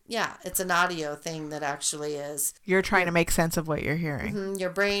audio. It's an audio thing that actually is. You're trying to make sense of what you're hearing.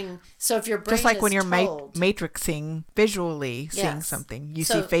 Your brain. So if your brain just like is when you're told, matrixing visually, seeing something, you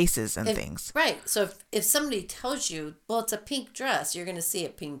see faces and things. Right. So if somebody tells you, well, it's a pink dress, you're going to see a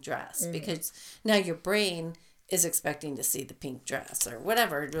pink dress because now your brain is expecting to see the pink dress or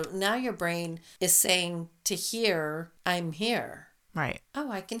whatever. Now your brain is saying to hear, I'm here. Right.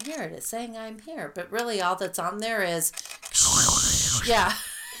 Oh, I can hear it. It's saying I'm here. But really all that's on there is, yeah.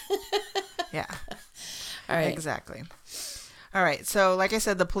 Yeah. All right. Exactly. All right. So like I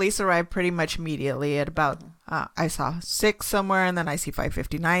said, the police arrived pretty much immediately at about, I saw 6 somewhere and then I see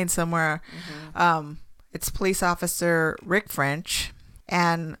 5:59 somewhere. It's police officer Rick French.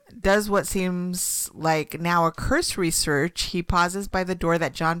 And does what seems like now a cursory search. He pauses by the door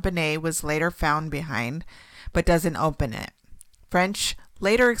that John Bonet was later found behind, but doesn't open it. French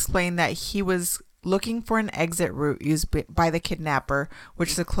later explained that he was looking for an exit route used by the kidnapper,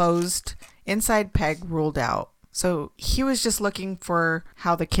 which the closed inside peg ruled out. So he was just looking for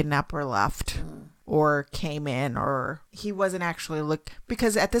how the kidnapper left or came in, or he wasn't actually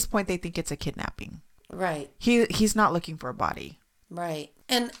because at this point they think it's a kidnapping. Right. He's not looking for a body. Right.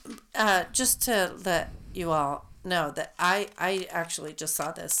 And just to let you all know that I actually just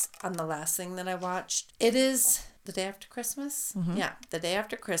saw this on the last thing that I watched. It is the day after Christmas. Yeah, the day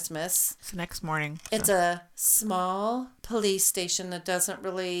after Christmas. It's the next morning. It's a small police station that doesn't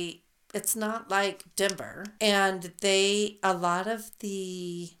really, it's not like Denver. And a lot of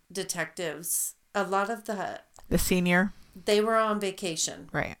the detectives, the senior, they were on vacation.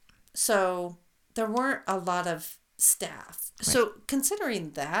 Right. So there weren't a lot of staff. Right. So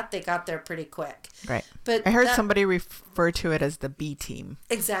considering that, they got there pretty quick. Right. But I heard somebody refer to it as the B team.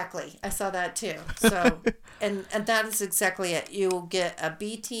 Exactly. I saw that too. So and that is exactly it. You get a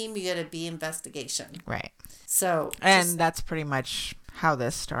B team, you get a B investigation. Right. So that's pretty much how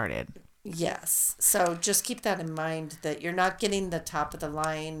this started. Yes. So just keep that in mind that you're not getting the top of the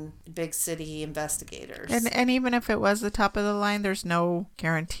line big city investigators. And even if it was the top of the line, there's no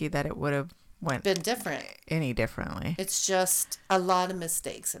guarantee that it would have went been different. any differently. It's just a lot of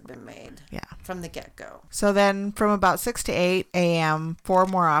mistakes have been made. Yeah. From the get-go. So then from about 6 to 8 a.m., 4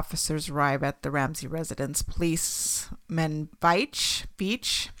 more officers arrive at the Ramsey residence. Policemen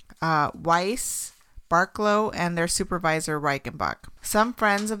Beach, Weiss, Barklow, and their supervisor Reichenbach. Some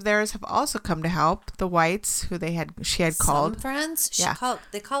friends of theirs have also come to help. The Whites, who she had called. Some friends? Yeah.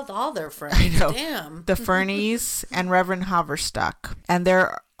 They called all their friends. I know. Damn. The Fernies and Reverend Haverstock. And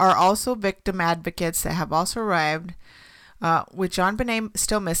there are also victim advocates that have also arrived. With John Bonet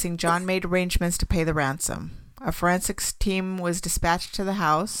still missing, John made arrangements to pay the ransom. A forensics team was dispatched to the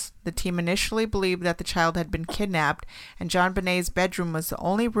house. The team initially believed that the child had been kidnapped, and John Bonet's bedroom was the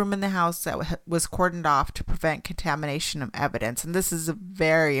only room in the house that was cordoned off to prevent contamination of evidence. And this is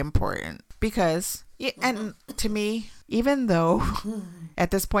very important because, and to me, even though at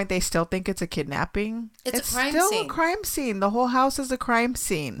this point they still think it's a kidnapping, it's a crime still scene. a crime scene. The whole house is a crime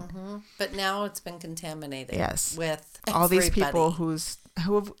scene. Mm-hmm. But now it's been contaminated. Yes, with all these people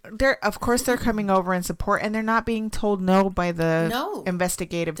of course they're coming over in support, and they're not being told no by the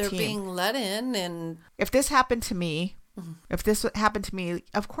investigative team. They're being let in, and if this happened to me, of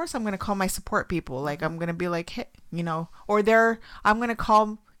course I'm going to call my support people. Like, I'm going to be like, hey, or I'm going to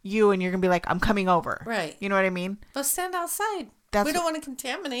call you, and you're going to be like, I'm coming over. Right. You know what I mean? But stand outside. We don't want to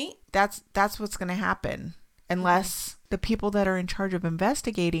contaminate. That's what's going to happen unless the people that are in charge of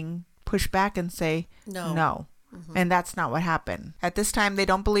investigating push back and say no. Mm-hmm. And that's not what happened. At this time, they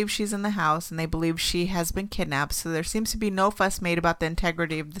don't believe she's in the house, and they believe she has been kidnapped. So there seems to be no fuss made about the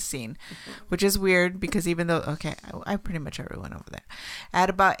integrity of the scene, which is weird because even though, I pretty much already went over that. At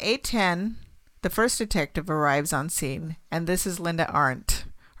about 8:10, the first detective arrives on scene, and this is Linda Arndt,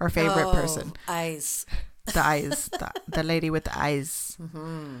 our favorite person. Eyes. The eyes. the lady with the eyes.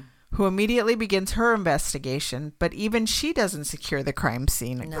 Mm-hmm. Who immediately begins her investigation, but even she doesn't secure the crime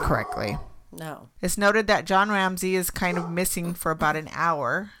scene correctly. No. It's noted that John Ramsey is kind of missing for about an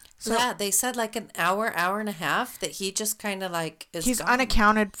hour. So, yeah, they said like an hour and a half that he just kind of like is he's gone.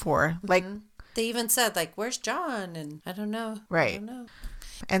 Unaccounted for. Like, they even said like, where's John? And I don't know. Right. I don't know.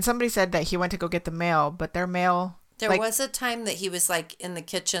 And somebody said that he went to go get the mail, but their mail... There was a time that he was like in the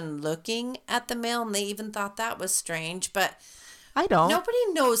kitchen looking at the mail, and they even thought that was strange, but... I don't. Nobody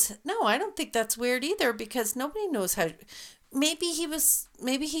knows. No, I don't think that's weird either, because nobody knows how... Maybe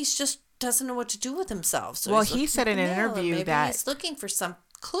he's just doesn't know what to do with himself. So well, he said in an interview that he's looking for some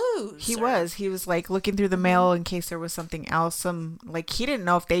clues. He was like looking through the mail in case there was something else. Like he didn't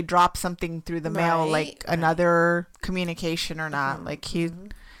know if they dropped something through the mail, like another communication or not. Like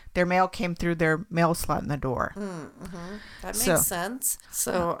their mail came through their mail slot in the door. That makes sense.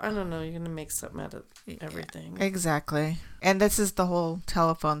 So I don't know. You're gonna make something out of everything. Exactly. And this is the whole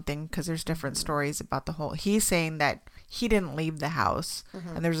telephone thing, because there's different stories about the whole. He's saying that he didn't leave the house,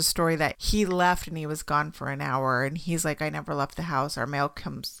 and there's a story that he left and he was gone for an hour, and he's like, I never left the house. Our mail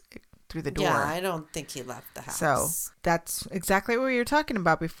comes through the door. Yeah, I don't think he left the house. So that's exactly what you were talking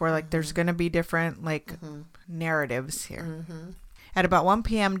about before. Like, there's going to be different narratives here. At about 1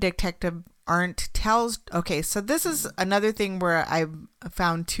 p.m., Detective Arndt tells... Okay, so this is another thing where I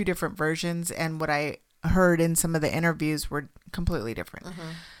found two different versions, and what I heard in some of the interviews were completely different.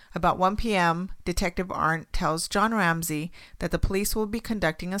 About 1 p.m., Detective Arndt tells John Ramsey that the police will be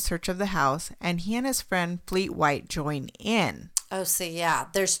conducting a search of the house, and he and his friend Fleet White join in. Oh, see, yeah.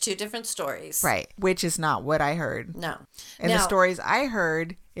 There's two different stories. Right, which is not what I heard. No. And the stories I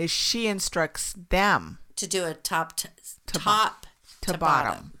heard is she instructs them to do a top to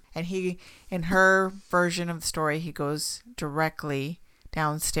bottom. And he, in her version of the story, he goes directly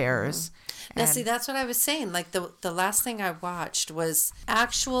downstairs. Now, see, that's what I was saying. Like, the last thing I watched was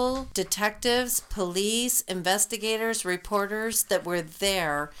actual detectives, police, investigators, reporters that were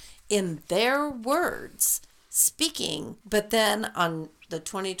there in their words speaking. But then on the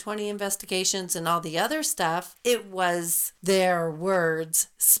 2020 investigations and all the other stuff, it was their words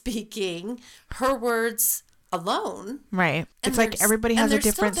speaking, her words alone. Right. It's like everybody has a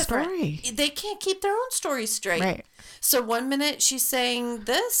different story. They can't keep their own story straight. Right. So one minute she's saying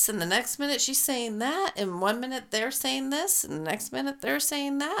this, and the next minute she's saying that, and 1 minute they're saying this, and the next minute they're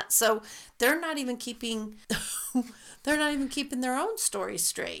saying that. So they're not even keeping their own story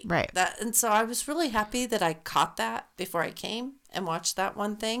straight. Right. And so I was really happy that I caught that before I came and watched that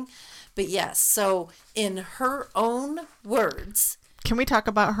one thing. But yes, so in her own words. Can we talk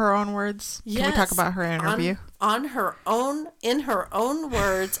about her own words? Yes. Can we talk about her interview? In her own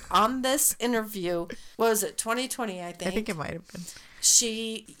words, on this interview, what was it, 2020, I think? I think it might have been.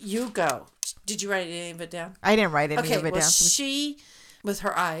 You go. Did you write any of it down? I didn't write any of it down. She, with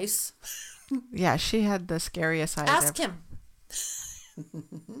her eyes. Yeah, she had the scariest eyes Ask ever.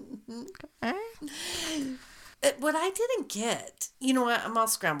 him. What I didn't get, you know what? I'm all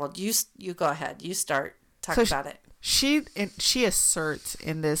scrambled. You go ahead. You start. Talk about it. She asserts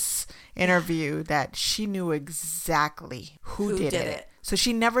in this interview that she knew exactly who did it. So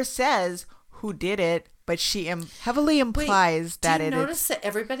she never says who did it, but she heavily implies that it is. Do you notice that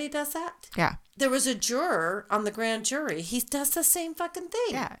everybody does that? Yeah. There was a juror on the grand jury. He does the same fucking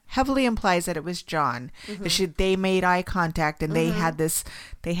thing. Yeah. Heavily implies that it was John. That they made eye contact and they had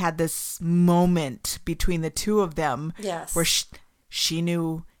this moment between the two of them. Yes. Where she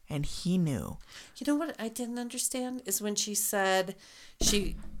knew and he knew. You know what I didn't understand is when she said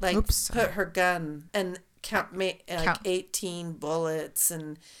she put her gun and count 18 bullets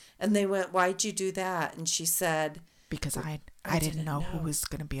and they went, "Why'd you do that?" And she said, "Because I didn't know who was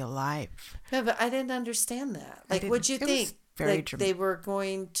going to be alive." Yeah, but I didn't understand that. Like, what'd you think? Very like they were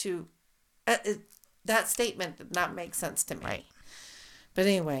going to. That statement did not make sense to me. Right. But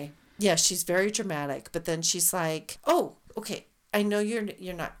anyway, yeah, she's very dramatic. But then she's like, "Oh, okay. I know you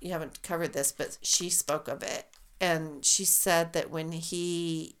haven't covered this, but she spoke of it." And she said that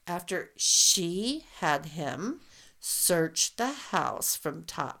after she had him search the house from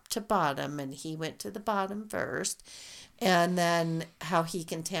top to bottom, and he went to the bottom first, and then how he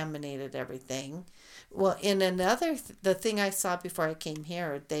contaminated everything. Well, in the thing I saw before I came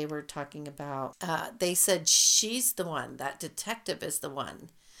here, they were talking about, they said she's the one, that detective is the one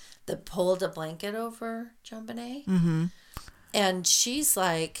that pulled a blanket over JonBenét. Mm-hmm. And she's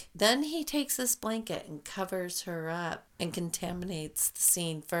like, then he takes this blanket and covers her up and contaminates the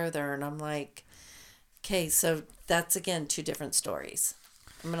scene further. And I'm like, okay, so that's, again, two different stories.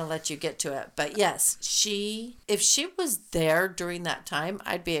 I'm going to let you get to it. But yes, if she was there during that time,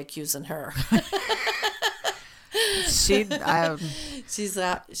 I'd be accusing her.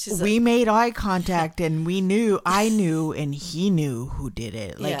 We made eye contact and I knew and he knew who did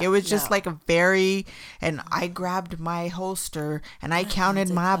it. Like, it was just like and I grabbed my holster and I counted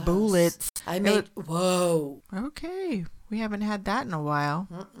my bullets. Whoa. Okay. We haven't had that in a while.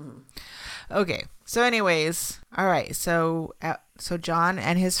 Okay. So anyways, all right. So John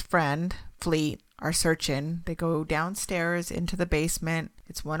and his friend Fleet are searching. They go downstairs into the basement.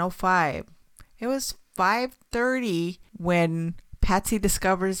 It's 1:05. It was 5:30 when Patsy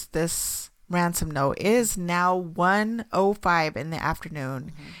discovers this ransom note. It is now 1:05 in the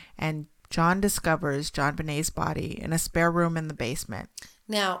afternoon, and John discovers JonBenét's body in a spare room in the basement.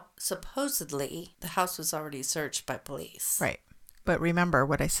 Now, supposedly, the house was already searched by police. Right. But remember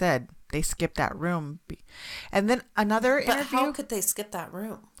what I said. They skipped that room. And then another interview. But how could they skip that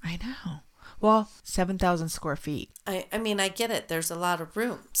room? I know. Well, 7,000 square feet. I mean, I get it. There's a lot of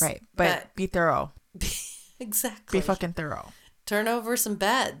rooms. Right. But be thorough. Exactly. Be fucking thorough. Turn over some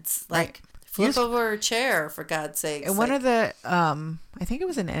beds. Like, right. Flip over a chair, for God's sake. And one of the, I think it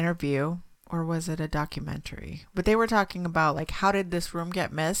was an interview, or was it a documentary? But they were talking about, like, how did this room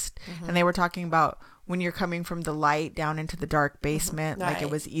get missed? And they were talking about when you're coming from the light down into the dark basement, like, it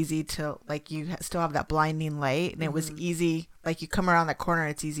was easy to, like, you still have that blinding light, and it was easy, like, you come around that corner,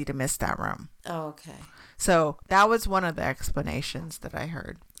 it's easy to miss that room. Oh, okay. So that was one of the explanations that I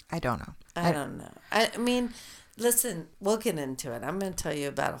heard. I don't know. I don't know. I mean, listen, we'll get into it. I'm going to tell you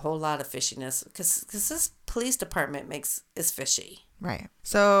about a whole lot of fishiness because this police department is fishy. Right.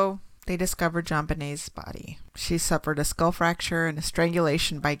 So they discovered JonBenét's body. She suffered a skull fracture and a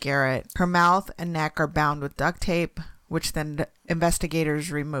strangulation by Garrett. Her mouth and neck are bound with duct tape, which then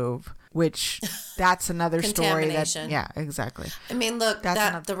investigators remove. Which that's another story. Yeah, exactly. I mean, look,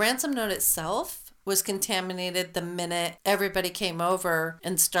 the ransom note itself was contaminated the minute everybody came over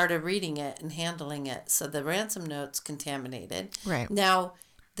and started reading it and handling it. So the ransom note's contaminated. Right. Now,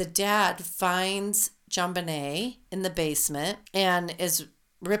 the dad finds JonBenét in the basement and is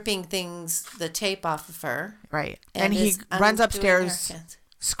ripping the tape off of her. Right. And he runs upstairs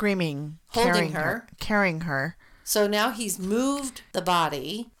screaming, carrying her. So now he's moved the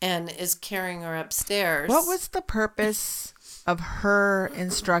body and is carrying her upstairs. What was the purpose of her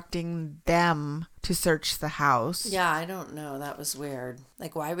instructing them to search the house? Yeah, I don't know. That was weird.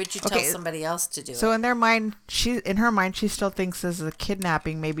 Like, why would you tell somebody else to do it? So in her mind, she still thinks this is a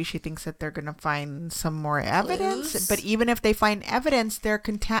kidnapping. Maybe she thinks that they're going to find some more evidence. Clues? But even if they find evidence, they're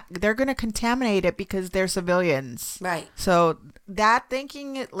going to contaminate it because they're civilians. Right. So that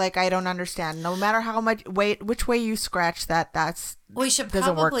thinking, like, I don't understand. No matter how much which way you scratch that, we should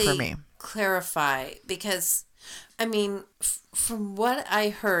doesn't work for me. Clarify, because I mean, from what I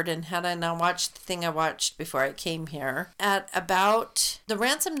heard and had I not watched the thing I watched before I came here, the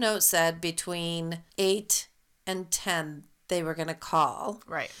ransom note said between 8 and 10 they were going to call.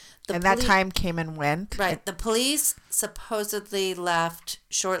 Right. The And that time came and went. Right. The police supposedly left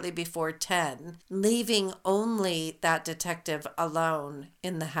shortly before 10, leaving only that detective alone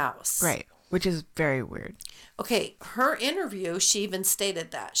in the house. Right. Which is very weird. Okay, her interview, she even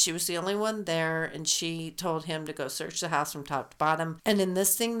stated that. She was the only one there, and she told him to go search the house from top to bottom. And in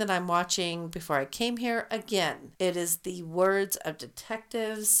this thing that I'm watching before I came here, again, it is the words of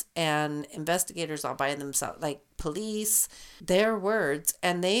detectives and investigators all by themselves, like police, their words,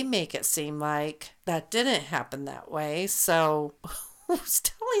 and they make it seem like that didn't happen that way. So who's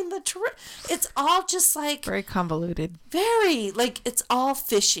telling the truth? It's all just like very convoluted. Very, like, it's all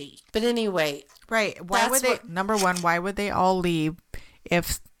fishy. But anyway. Right. Why would they, number one, why would they all leave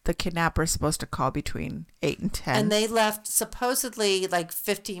if the kidnapper is supposed to call between 8 and 10? And they left supposedly like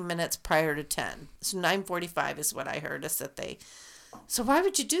 15 minutes prior to 10. So 9:45 is what I heard is that they. So why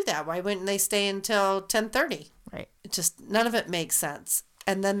would you do that? Why wouldn't they stay until 10:30? Right. It just, none of it makes sense.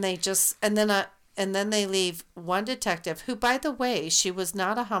 And then they just, and then they leave one detective who, by the way, she was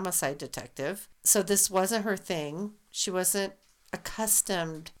not a homicide detective. So this wasn't her thing. She wasn't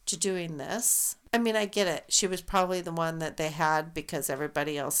accustomed to doing this. I mean, I get it. She was probably the one that they had because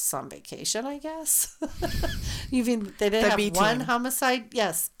everybody else is on vacation, I guess. You mean they didn't have one homicide?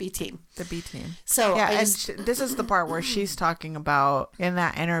 Yes, B team. The B team. So yeah, this is the part where she's talking about in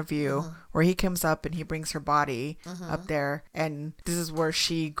that interview where he comes up and he brings her body up there, and this is where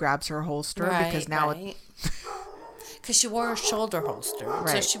she grabs her holster because now because she wore a shoulder holster. Right.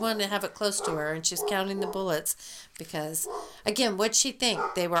 So she wanted to have it close to her, and she's counting the bullets because, again, what'd she think?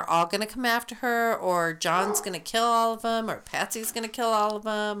 They were all going to come after her, or John's going to kill all of them, or Patsy's going to kill all of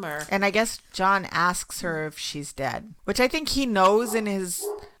them, or... And I guess John asks her if she's dead, which I think he knows in his...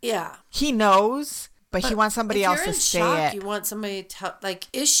 Yeah. He knows, but he wants somebody else to say shock, it. You want somebody to tell, like,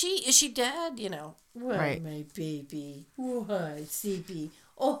 is she dead? You know. Why, right. My baby. Why, CB?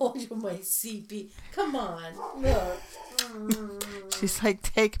 Oh, you're my CB. Come on, look. She's like,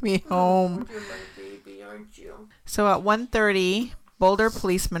 take me home. You're my baby, aren't you? So at 1:30, Boulder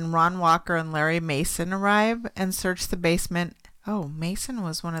policemen Ron Walker and Larry Mason arrive and search the basement. Oh, Mason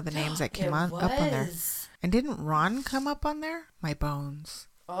was one of the names that came up on there. And didn't Ron come up on there? My bones.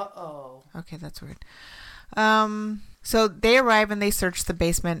 Uh-oh. Okay, that's weird. So they arrive and they search the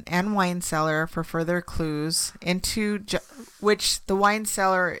basement and wine cellar for further clues into which the wine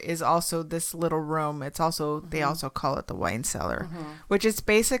cellar is also this little room. It's also they also call it the wine cellar, which is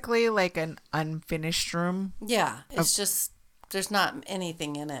basically like an unfinished room. Yeah, it's just there's not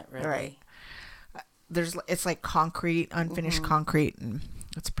anything in it really. Right. It's like concrete, unfinished concrete, and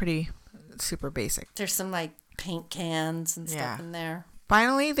it's pretty super basic. There's some like paint cans and stuff in there.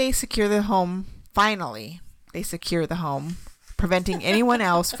 Finally, they secure the home, preventing anyone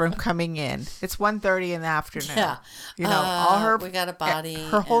else from coming in. It's 1:30 in the afternoon. Yeah. You know, we got a body.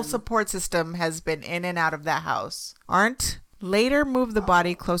 Her whole support system has been in and out of that house. Arndt later moved the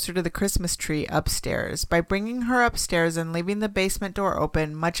body closer to the Christmas tree upstairs. By bringing her upstairs and leaving the basement door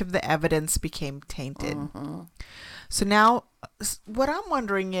open, much of the evidence became tainted. So now, what I'm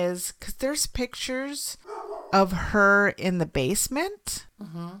wondering is, because there's pictures of her in the basement.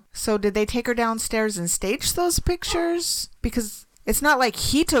 So did they take her downstairs and stage those pictures? Because it's not like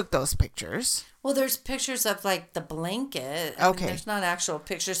he took those pictures. Well, there's pictures of like the blanket. I mean, there's not actual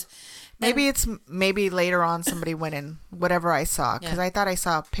pictures. Maybe later on somebody went in, whatever I saw. Because I thought I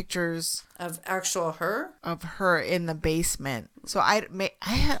saw pictures of actual her? Of her in the basement. So I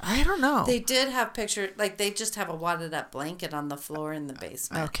don't know. They did have pictures, like they just have a wadded up blanket on the floor in the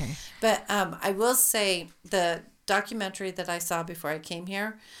basement. Okay. But I will say the documentary that I saw before I came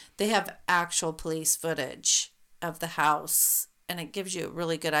here, they have actual police footage of the house, and it gives you a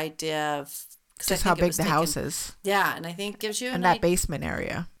really good idea of just how big the house is. Yeah, and I think it gives you in that basement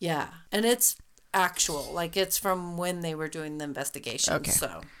area. Yeah, and it's actual, like it's from when they were doing the investigation. Okay.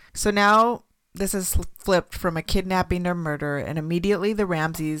 So now this is flipped from a kidnapping to murder, and immediately the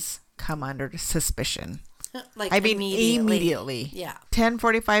Ramseys come under suspicion. Immediately. Yeah.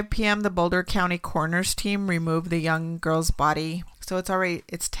 10:45 p.m. the Boulder County Coroner's team removed the young girl's body. So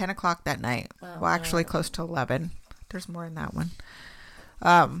it's 10 o'clock that night. Well, actually close to 11. There's more in that one.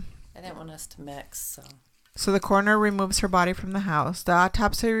 I didn't want us to mix, So the coroner removes her body from the house. The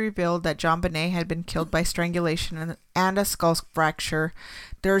autopsy revealed that John Bonet had been killed by strangulation and a skull fracture.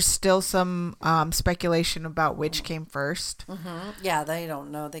 There's still some speculation about which came first. Yeah, they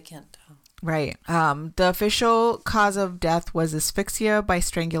don't know. They can't tell. Right. The official cause of death was asphyxia by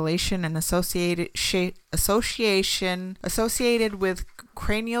strangulation and associated with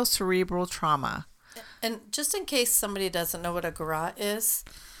craniocerebral trauma. And just in case somebody doesn't know what a garrote is,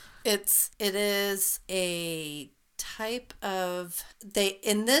 it is a type of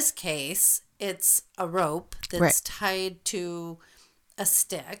in this case, it's a rope that's Right. tied to a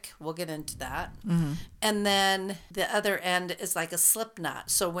stick. We'll get into that. Mm-hmm. And then the other end is like a slip knot.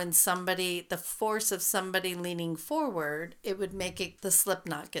 So when the force of somebody leaning forward, it would make the slip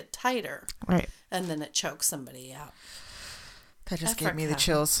knot get tighter. Right. And then it chokes somebody out. That just gave me the Africa.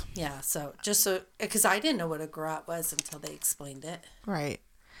 chills. Yeah. So because I didn't know what a garrote was until they explained it. Right.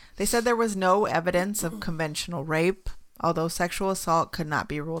 They said there was no evidence of conventional rape, although sexual assault could not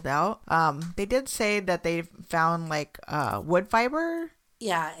be ruled out. They did say that they found like wood fiber,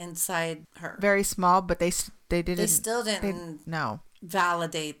 Yeah, inside her. very small, but they didn't. They still didn't No.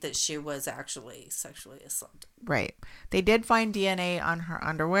 validate that she was actually sexually assaulted. Right. They did find DNA on her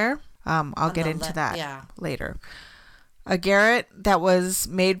underwear. I'll get into that yeah. later. A garrote that was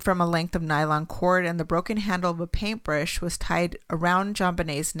made from a length of nylon cord and the broken handle of a paintbrush was tied around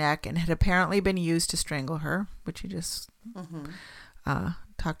JonBenét's neck and had apparently been used to strangle her, which you just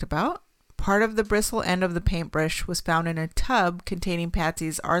talked about. Part of the bristle end of the paintbrush was found in a tub containing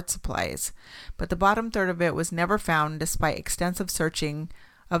Patsy's art supplies, but the bottom third of it was never found despite extensive searching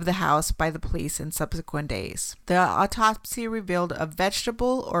of the house by the police in subsequent days. The autopsy revealed a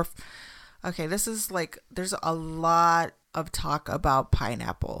vegetable or... Okay, this is like, there's a lot of talk about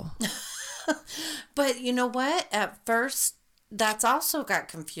pineapple. But you know what? At first, that's also got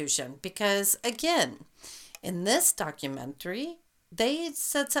confusion because, again, in this documentary, they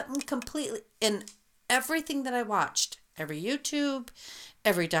said something completely, in everything that I watched, every YouTube,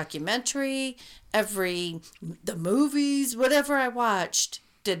 every documentary, the movies, whatever I watched,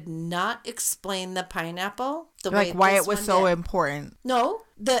 did not explain the pineapple the way Like why this it was one so did. important. No,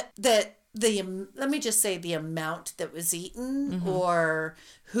 let me just say the amount that was eaten or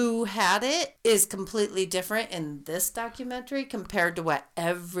who had it is completely different in this documentary compared to what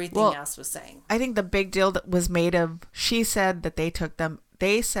everything else was saying. I think the big deal that was made of, she said that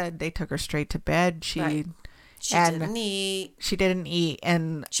they said they took her straight to bed. Right. She and didn't eat. She didn't eat.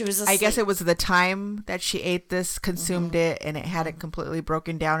 And She was I guess asleep. it was the time that she ate this, consumed it, and it had it completely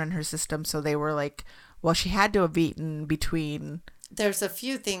broken down in her system. So they were like, well, she had to have eaten between. There's a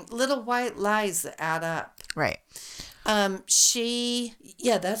few things, little white lies that add up. Right.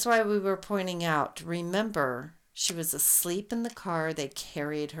 That's why we were pointing out, remember, she was asleep in the car. They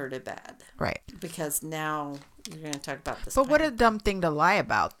carried her to bed. Right. Because now you're going to talk about this. But what a dumb thing to lie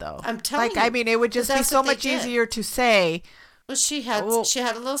about, though. I'm telling you. I mean, it would just But be that's so what they much did. easier to say, Well, she had a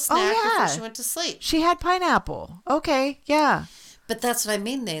little snack yeah. before she went to sleep. she had pineapple. Okay, yeah. But that's what I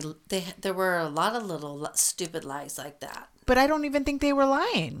mean. There were a lot of little stupid lies like that. But I don't even think they were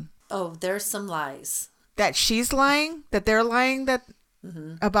lying. Oh, there's some lies. That she's lying? That they're lying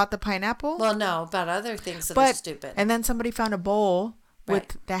about the pineapple? Well, no, about other things that are stupid. And then somebody found a bowl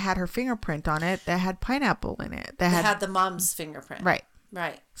Right. that had her fingerprint on it that had pineapple in it. They had the mom's fingerprint. Right.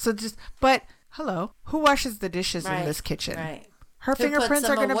 Right. So hello, who washes the dishes in this kitchen? Right. Her Who puts fingerprints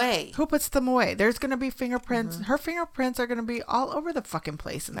are them going away? to. Who puts them away? There's going to be fingerprints. Her fingerprints are going to be all over the fucking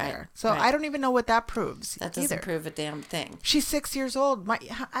place in Right, there. So right. I don't even know what that proves. That doesn't either. prove a damn thing. She's 6 years old.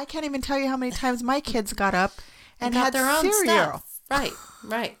 I can't even tell you how many times my kids got up and Got had their own cereal. stuff.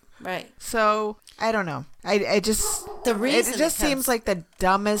 Right. So I don't know. I just The reason it just it comes- seems like the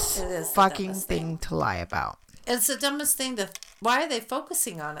dumbest It is the fucking dumbest thing to lie about. It's the dumbest thing why are they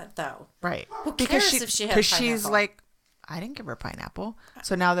focusing on it though? Right. Who cares if she had she's pineapple? like, I didn't give her pineapple.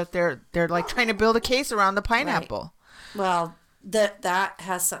 So now that they're like trying to build a case around the pineapple. Well, that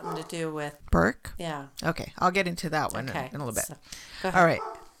has something to do with Burke? yeah. Okay. I'll get into that one Okay. in a little bit. So, go ahead. All right.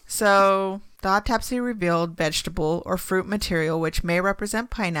 So the autopsy revealed vegetable or fruit material which may represent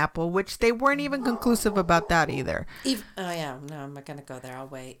pineapple, which they weren't even conclusive about that either. Oh yeah, no, I'm not gonna go there. I'll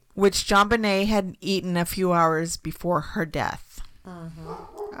wait. Which JonBenét had eaten a few hours before her death.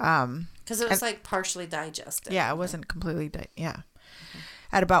 Because it was like partially digested. Yeah, it wasn't completely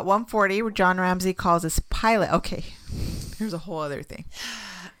At about 1:40, John Ramsey calls his pilot. Okay, here's a whole other thing.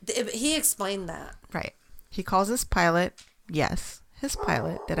 He explained that. Right. He calls his pilot. Yes, his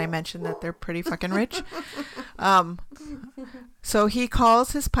pilot. Did I mention that they're pretty fucking rich? So he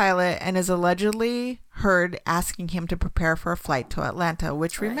calls his pilot and is allegedly heard asking him to prepare for a flight to Atlanta,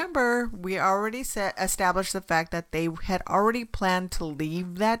 which remember, we already established the fact that they had already planned to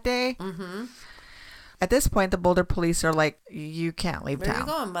leave that day. Mm-hmm. At this point, the Boulder police are like, you can't leave Where town. you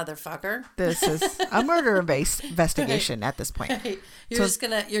going, motherfucker? This is a murder investigation at this point. You're just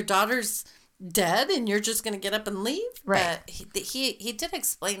gonna. Your daughter's dead, and you're just gonna get up and leave. Right. But he did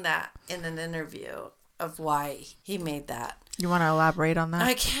explain that in an interview of why he made that. You want to elaborate on that?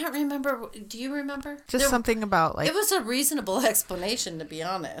 I can't remember. Do you remember? Just something about like It was a reasonable explanation, to be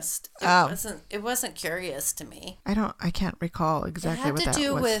honest. It wasn't curious to me. I can't recall exactly what that was. It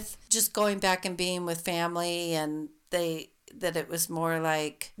had to do with just going back and being with family, and that it was more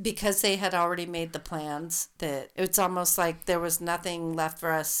like because they had already made the plans, that it's almost like there was nothing left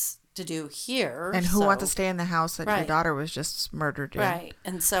for us to do here. And who wants to stay in the house that your daughter was just murdered in? Right.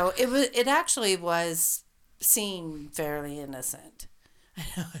 And so it actually was seen fairly innocent. I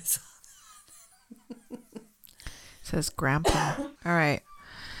know, I saw that. Says Grandpa. All right.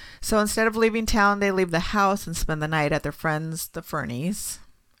 So instead of leaving town, they leave the house and spend the night at their friends, the Fernies.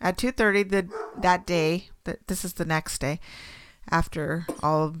 At 2:30 that day, this is the next day, after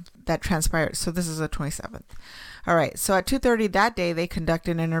all of that transpired. So this is the 27th. All right. So at 2:30 that day, they conduct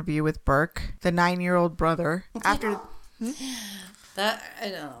an interview with Burke, the 9-year-old brother. After that, I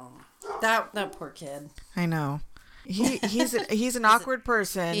know that poor kid. I know. He's an awkward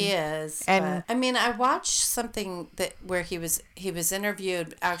person. He is. And I mean, I watched something where he was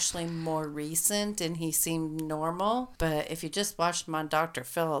interviewed actually more recent, and he seemed normal. But if you just watched him on Dr.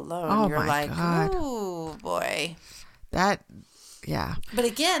 Phil alone, you're like, God. ooh boy. Yeah. But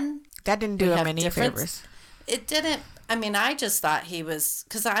again, that didn't do him any favors. It didn't. I mean, I just thought he was,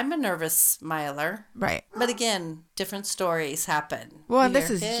 because I'm a nervous smiler. Right. But again, different stories happen. Well, and this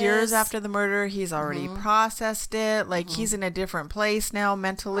is years after the murder. He's already processed it. Like, he's in a different place now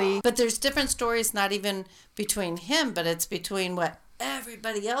mentally. But there's different stories, not even between him, but it's between what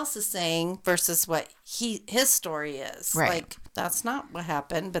everybody else is saying versus what his story is. Right. Like, that's not what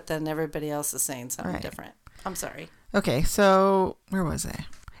happened, but then everybody else is saying something different. I'm sorry. Okay, so where was I?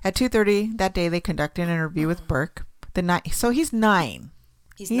 At 2:30 that day, they conduct an interview with Burke. So he's 9.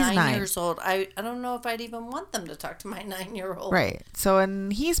 He's 9 years old. I don't know if I'd even want them to talk to my 9-year-old. Right. So,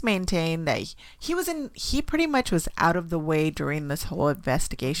 and he's maintained that he pretty much was out of the way during this whole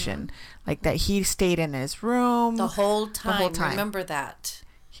investigation. Like that he stayed in his room. The whole time. Remember that.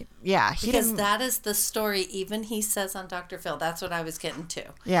 Because that is the story even he says on Dr. Phil. That's what I was getting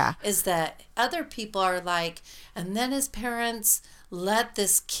to. Yeah. Is that other people are like, and then his parents let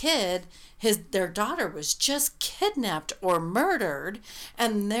this kid, their daughter was just kidnapped or murdered,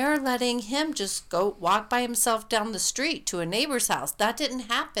 and they're letting him just go walk by himself down the street to a neighbor's house. That didn't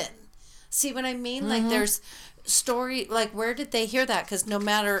happen. See what I mean? Like there's story, like where did they hear that? Because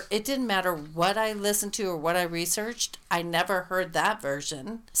it didn't matter what I listened to or what I researched, I never heard that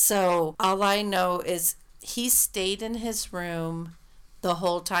version. So all I know is he stayed in his room the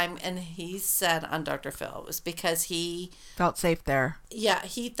whole time, and he said on Dr. Phil it was because he felt safe there. Yeah,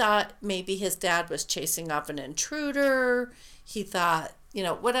 he thought maybe his dad was chasing off an intruder. He thought,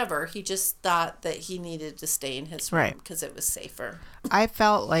 whatever. He just thought that he needed to stay in his room because it was safer. I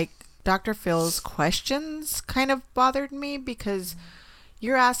felt like Dr. Phil's questions kind of bothered me because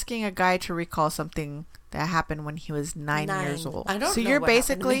you're asking a guy to recall something that happened when he was 9 years old. I don't so know you're what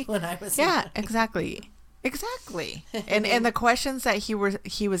basically happened to me when I was 9. Exactly. And the questions that he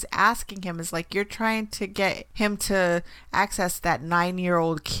was asking him is like you're trying to get him to access that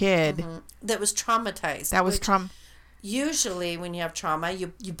 9-year-old kid that was traumatized. That was Usually when you have trauma,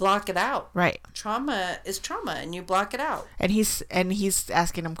 you block it out. Right. Trauma is trauma and you block it out. And he's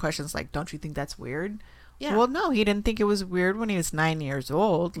asking him questions like, "Don't you think that's weird?" Yeah. Well, no, he didn't think it was weird when he was 9 years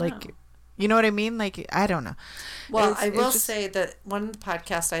old. Like, No. You know what I mean? Like, I don't know. Well, I will say that one of the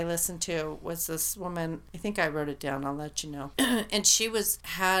podcasts I listened to was this woman. I think I wrote it down. I'll let you know. And she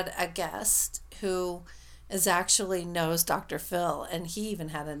had a guest who actually knows Dr. Phil, and he even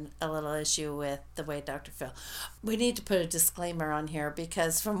had a little issue with the way Dr. Phil. We need to put a disclaimer on here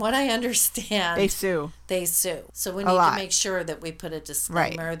because from what I understand, they sue. So we need to make sure that we put a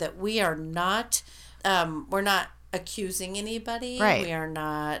disclaimer that we are not, we're not accusing anybody. Right. We are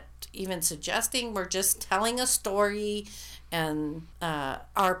not even suggesting. We're just telling a story, and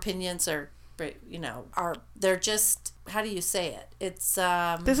our opinions are, they're just, how do you say it? It's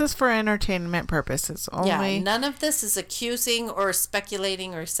this is for entertainment purposes only. none of this is accusing or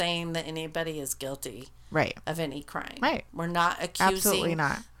speculating or saying that anybody is guilty of any crime. Right. We're not Absolutely accusing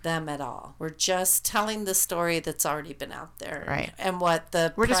not. them at all. We're just telling the story that's already been out there. Right. And what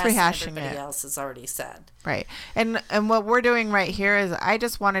we're press just rehashing and everybody it. else has already said. Right. And what we're doing right here is I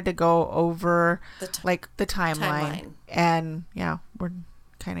just wanted to go over the timeline. And we're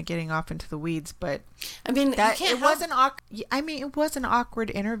kind of getting off into the weeds, but I mean, it was an awkward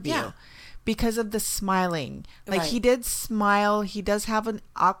interview because of the smiling. Like, Right. he did smile. He does have an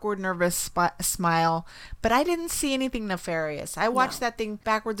awkward, nervous smile, but I didn't see anything nefarious. I watched that thing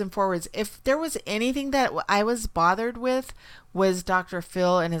backwards and forwards. If there was anything that I was bothered with, was Dr.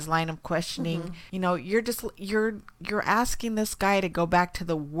 Phil and his line of questioning. Mm-hmm. You know, you're asking this guy to go back to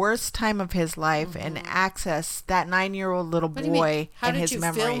the worst time of his life and access that 9-year-old little Mm-hmm. What do you mean? boy How and did his you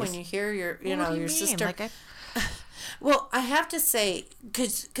memories. feel when you hear your, What do you your mean? sister? Like, Well, I have to say,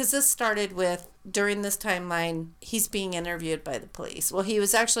 because this started with, during this timeline, he's being interviewed by the police. Well, he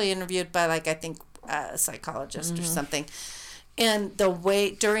was actually interviewed by, like, I think, a psychologist or something. And the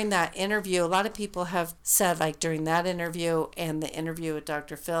way, during that interview, a lot of people have said, like, during that interview and the interview with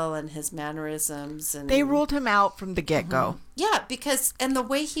Dr. Phil and his mannerisms. And they ruled him out from the get-go. yeah, because, and the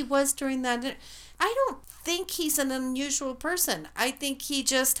way he was during that, I don't think he's an unusual person. I think he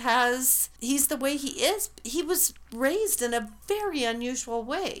just he's the way he is. He was raised in a very unusual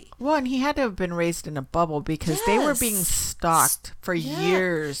way. Well, and he had to have been raised in a bubble because they were being Yes. stalked for Yeah.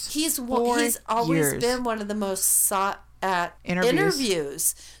 years. He's For always years. been one of the most sought at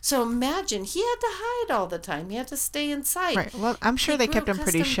interviews. So imagine he had to hide all the time. He had to stay inside. Right. Well, I'm sure He they grew kept him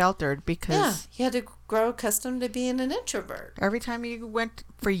pretty accustomed- sheltered because Yeah, he had to grow accustomed to being an introvert. every time you went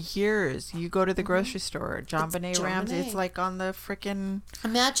for years, you go to the grocery store, John It's Benet John Ramsey, Benet. it's like on the freaking.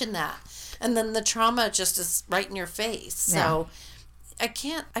 Imagine that. And then the trauma just is right in your face. So I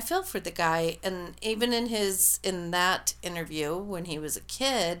feel for the guy. And even in that interview when he was a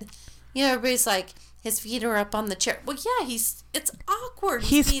kid, everybody's like, his feet are up on the chair. Well, yeah, it's awkward.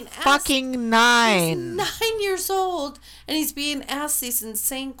 He's being asked- fucking He's 9. 9 years old, and he's being asked these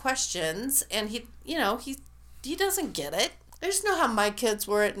insane questions, and he doesn't get it. I just know how my kids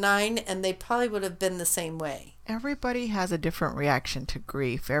were at 9, and they probably would have been the same way. Everybody has a different reaction to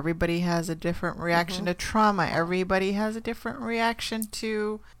grief. Everybody has a different reaction to trauma. Everybody has a different reaction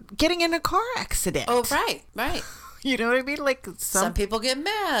to getting in a car accident. Oh, right. You know what I mean? Like Some people get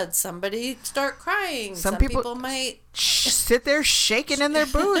mad. Somebody start crying. Some Some people- people might. sit there shaking in their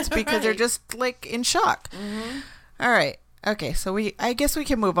boots because they're Right. just like in shock. All right. Okay, so I guess we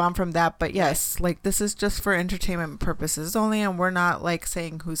can move on from that, but yes, like this is just for entertainment purposes only, and we're not like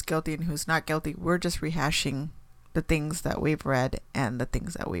saying who's guilty and who's not guilty. We're just rehashing the things that we've read and the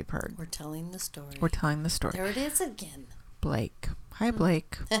things that we've heard. We're telling the story. We're telling the story. There it is again. Blake. Hi,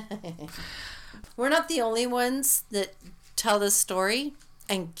 Blake. We're not the only ones that tell this story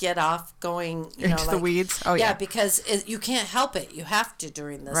and get off going, Into the weeds? Oh, yeah. because you can't help it. You have to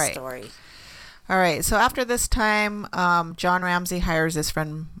during this Right. story. All right. So after this time, John Ramsey hires his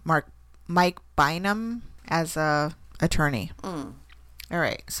friend Mike Bynum as a attorney. All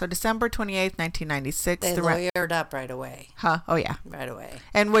right. So December 28th, 1996. They lawyered up right away. Oh, yeah. Right away.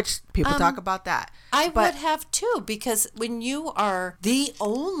 And which people talk about that. I But- would have too, because when you are the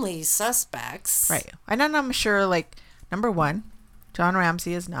only suspects. Right. And then I'm sure, like, number one, John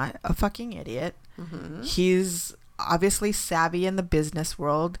Ramsey is not a fucking idiot. He's obviously savvy in the business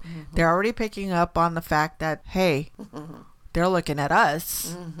world. They're already picking up on the fact that, hey, they're looking at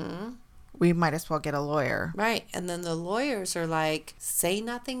us. We might as well get a lawyer. Right. And then the lawyers are like, say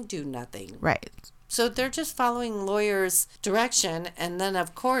nothing, do nothing. Right. So they're just following lawyers' direction. And then,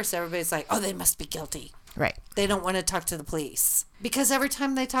 of course, everybody's like, oh, they must be guilty. Right. They don't want to talk to the police. Because every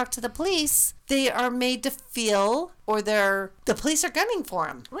time they talk to the police, they are made to feel, or the police are gunning for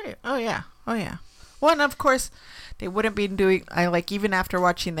them. Right. Oh, yeah. Oh, yeah. Well, and of course, they wouldn't be doing, even after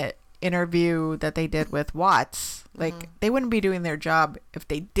watching the interview that they did with Watts, like, they wouldn't be doing their job if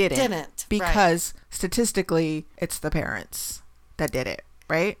they didn't. Because statistically, it's the parents that did it,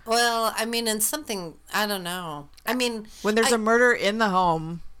 right? Well, I mean, in something, I don't know. I mean, When there's a murder in the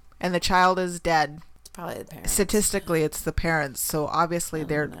home and the child is dead, it's probably the parents. statistically, it's the parents. So obviously,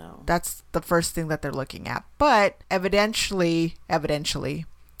 know. that's the first thing that they're looking at. But evidentially,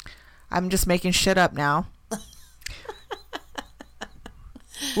 I'm just making shit up now.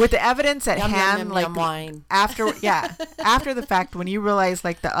 With the evidence at Yum, yum, hand, yum, like yum, wine. after the fact, when you realize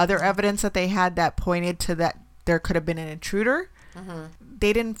like the other evidence that they had that pointed to that there could have been an intruder,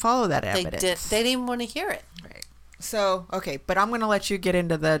 they didn't follow that They evidence. didn't even want to hear it. Right. So, okay, but I'm going to let you get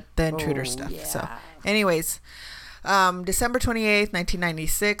into the intruder stuff. yeah. So, anyways, December 28th,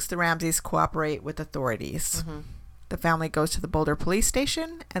 1996, the Ramseys cooperate with authorities. The family goes to the Boulder police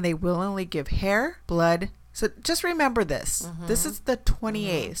station and they willingly give hair, blood. So just remember this. This is the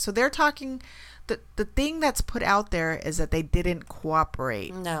 28th. So they're talking, the thing that's put out there is that they didn't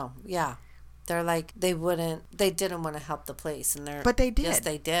cooperate. No, yeah. They're like, they didn't want to help the police. But they did. Yes,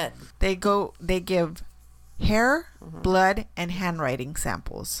 they did. They give hair, blood, and handwriting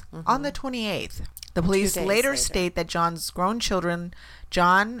samples on the 28th. The police 2 days later later. state that John's grown children,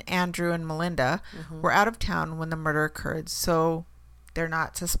 John, Andrew, and Melinda, were out of town when the murder occurred, so they're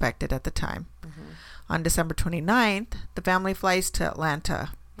not suspected at the time. On December 29th, the family flies to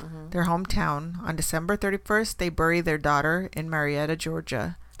Atlanta, their hometown. On December 31st, they bury their daughter in Marietta,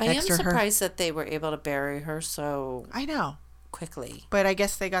 Georgia. I am next to her. surprised that they were able to bury her so I know, quickly. but I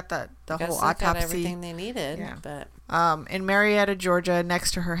guess they got the I guess whole they got autopsy. everything they needed. Yeah. But In Marietta, Georgia,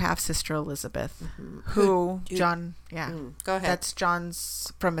 next to her half-sister Elizabeth, who John, go ahead. that's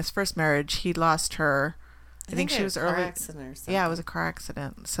John's from his first marriage. He lost her. I think she it was a car early. accident or something. Yeah, it was a car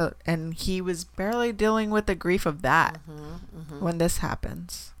accident. So, and he was barely dealing with the grief of that when this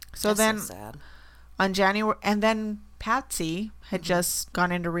happens. So That's then so sad. on January, and then Patsy had just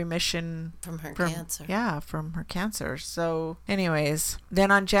gone into remission From her cancer. Yeah, from her cancer. So, anyways,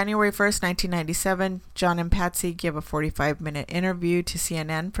 then on January 1st, 1997, John and Patsy give a 45-minute interview to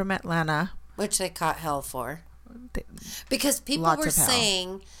CNN from Atlanta. Which they caught hell for. They- Because people Lots were of hell.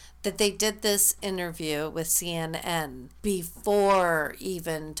 saying that they did this interview with CNN before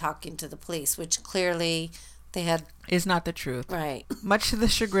even talking to the police, which clearly they had. Is not the truth. Right. Much to the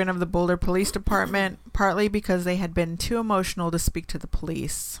chagrin of the Boulder Police Department, partly because they had been too emotional to speak to the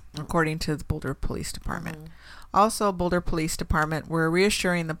police, according to the Boulder Police Department. Also, Boulder Police Department were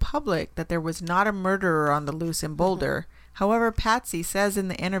reassuring the public that there was not a murderer on the loose in Boulder. However, Patsy says in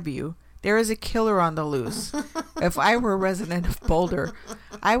the interview, "There is a killer on the loose. If I were a resident of Boulder,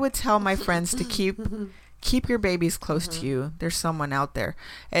 I would tell my friends to keep your babies close to you. There's someone out there."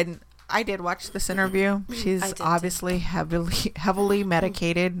 And I did watch this interview. I She's did too. obviously heavily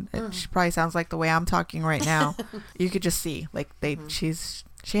medicated. She probably sounds like the way I'm talking right now. You could just see, like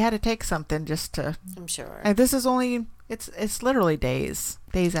she had to take something just to. I'm sure. And this is only it's literally days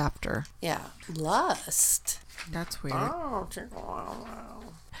after. Yeah. Lust. That's weird. Oh,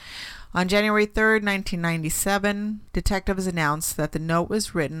 On January 3rd, 1997, detectives announced that the note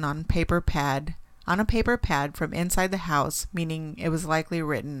was written on a paper pad from inside the house, meaning it was likely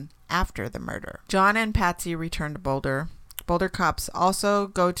written after the murder. John and Patsy returned to Boulder. Boulder cops also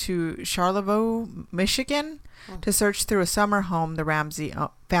go to Charlevoix, Michigan, to search through a summer home the Ramsey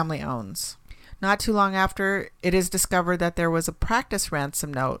family owns. Not too long after, it is discovered that there was a practice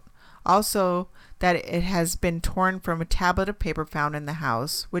ransom note. Also, that it has been torn from a tablet of paper found in the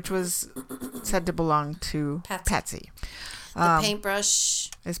house, which was said to belong to Patsy. The paintbrush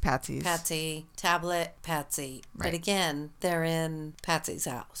Is Patsy's. Patsy, tablet Patsy. Right. But again, they're in Patsy's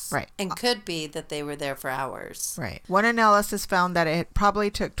house. Right. And could be that they were there for hours. Right. One analysis found that it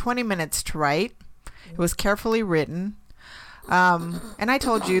probably took 20 minutes to write. It was carefully written. And I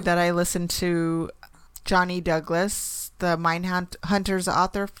told you that I listened to Johnny Douglas, the Mindhunters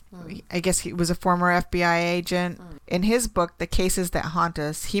author. I guess he was a former FBI agent. In his book, The Cases That Haunt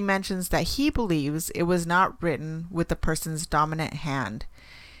Us, he mentions that he believes it was not written with the person's dominant hand.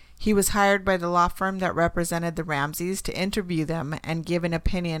 He was hired by the law firm that represented the Ramseys to interview them and give an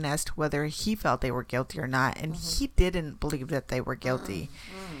opinion as to whether he felt they were guilty or not. And he didn't believe that they were guilty,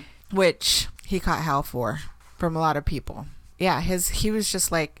 which he caught hell for from a lot of people. Yeah, he was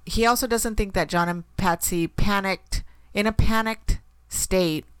just like, he also doesn't think that John and Patsy in a panicked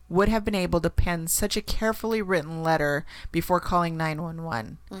state, would have been able to pen such a carefully written letter before calling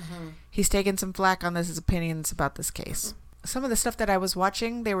 911. He's taken some flack on his opinions about this case. Some of the stuff that I was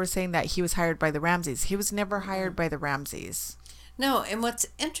watching, they were saying that he was hired by the Ramseys. He was never hired by the Ramseys. No, and what's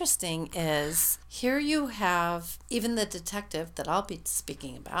interesting is here you have even the detective that I'll be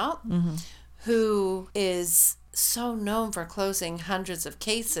speaking about, who is so known for closing hundreds of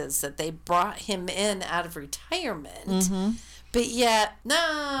cases that they brought him in out of retirement. But yet,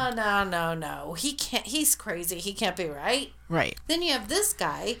 no. He can't. He's crazy. He can't be right. Right. Then you have this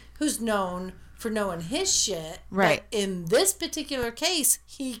guy who's known for knowing his shit. Right. But in this particular case,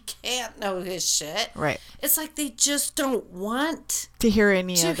 he can't know his shit. Right. It's like they just don't want To hear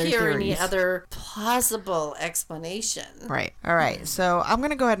any to other hear theories. any other plausible explanation. Right. All right. So I'm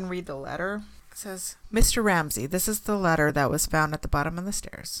going to go ahead and read the letter. It says, Mr. Ramsey, this is the letter that was found at the bottom of the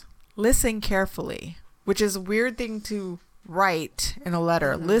stairs. Listen carefully, which is a weird thing to write in a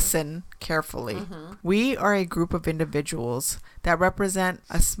letter. Listen carefully. We are a group of individuals that represent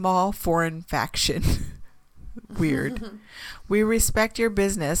a small foreign faction. Weird. We respect your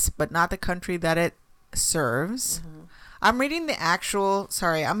business, but not the country that it serves. I'm reading the actual,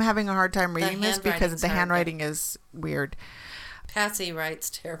 sorry, I'm having a hard time reading this because handwriting's the hard, handwriting is weird. Patsy writes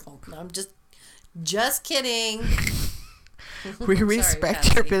terrible. No, I'm just kidding. We Sorry,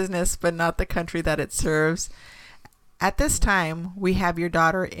 respect your Patsy. business, but not the country that it serves. At this time, we have your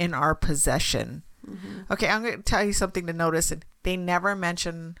daughter in our possession. Okay, I'm going to tell you something to notice. they never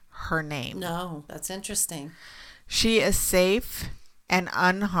mention her name. No, that's interesting. She is safe and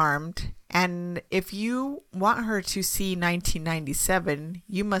unharmed. And if you want her to see 1997,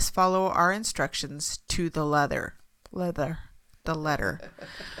 you must follow our instructions to the letter.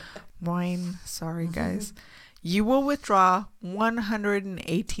 Wine. Sorry, guys. You will withdraw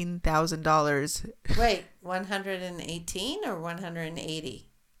 $118,000. Wait, 118 or 180?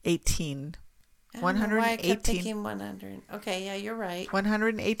 18. I don't know why I kept 118. thinking 100. Okay, yeah, you're right.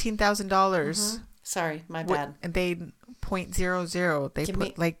 $118,000. Sorry, my bad. And they .00. They Give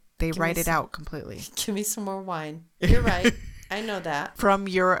put me- they write me it some. out completely Give me some more wine. You're right. I know that. from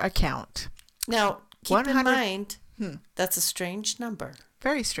your account. Now, keep 100 in mind, that's a strange number.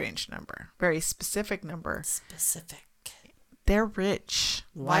 Very strange number. Very specific number. Specific. They're rich.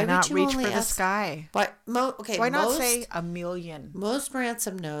 Why Why would not you reach only for the ask- sky? Why not Say $1 million? most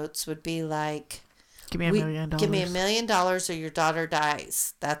ransom notes would be like, Give me $1 million. give me $1 million or your daughter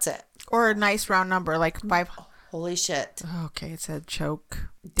dies. That's it. Or a nice round number like 5. Holy shit. Okay, it said choke.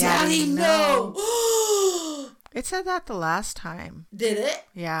 Daddy, no. It said that the last time. Did it?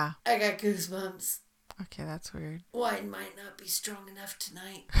 Yeah. I got goosebumps. Okay, that's weird. Wine might not be strong enough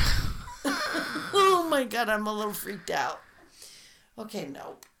tonight. Oh my God, I'm a little freaked out. Okay,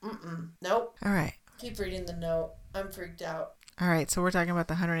 nope. Nope. All right. Keep reading the note. I'm freaked out. All right, so we're talking about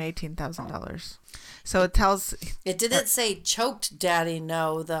the $118,000. So it tells It didn't say choked daddy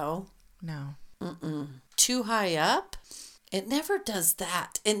no, though. no. Too high up? It never does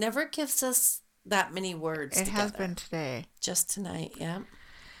that. It never gives us that many words It together. has been today. Just tonight, yeah.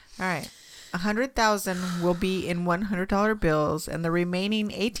 All right. 100,000 will be in $100 bills and the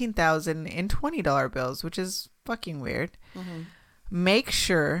remaining 18,000 in $20 bills, which is fucking weird. Make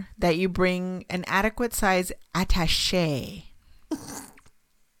sure that you bring an adequate size attaché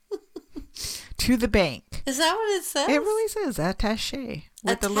to the bank. Is that what it says? It really says attaché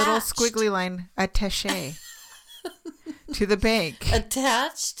with the little Attached. squiggly line attaché to the bank.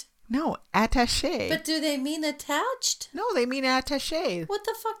 Attached? No, attaché. But do they mean attached? No, they mean attaché. What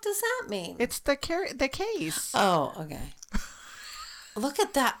the fuck does that mean? It's the case. Oh, okay. Look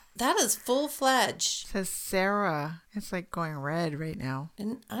at that. That is full-fledged. It says Sarah. It's like going red right now.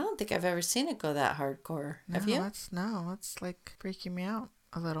 And I don't think I've ever seen it go that hardcore. Have you? It's like freaking me out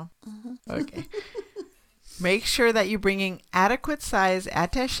a little. Okay. Make sure that you're bringing adequate size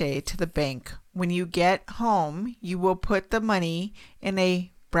attaché to the bank. When you get home, you will put the money in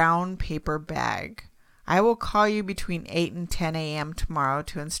a brown paper bag. I will call you between 8 and 10 a.m. tomorrow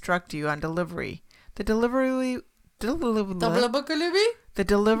to instruct you on delivery. The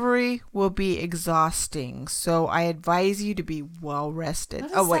delivery will be exhausting, so I advise you to be well rested.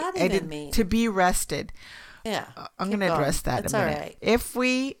 What does that even mean? To be rested. Yeah. I'm keep going to address going. that That's in a minute. all right. If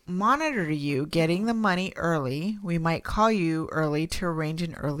we monitor you getting the money early, we might call you early to arrange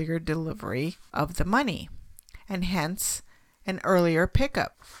an earlier delivery of the money, and hence an earlier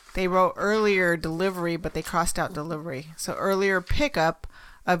pickup. They wrote earlier delivery, but they crossed out delivery. So earlier pickup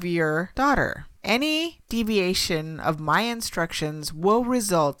of your daughter. Any deviation of my instructions will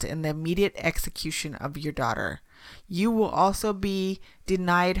result in the immediate execution of your daughter. You will also be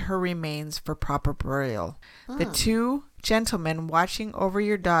denied her remains for proper burial. The two gentlemen watching over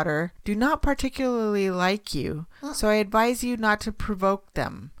your daughter do not particularly like you, so I advise you not to provoke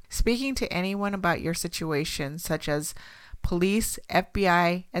them. Speaking to anyone about your situation, such as police,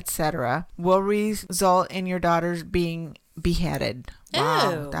 FBI, etc., will result in your daughter's being beheaded.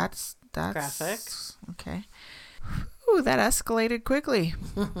 Wow, Ew. that's Graphic. Okay. Ooh, that escalated quickly.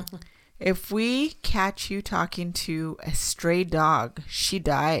 If we catch you talking to a stray dog, she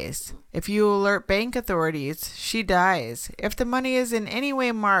dies. If you alert bank authorities, she dies. If the money is in any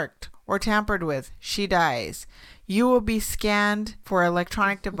way marked or tampered with, she dies. You will be scanned for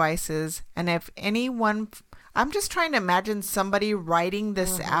electronic devices, and if anyone... I'm just trying to imagine somebody writing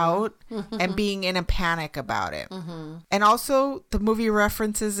this out and being in a panic about it. And also, the movie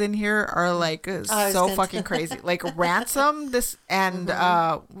references in here are like so fucking crazy. Like ransom, this, and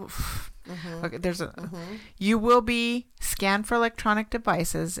okay, there's a. You will be scanned for electronic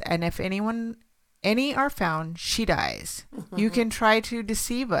devices, and if any are found, she dies. You can try to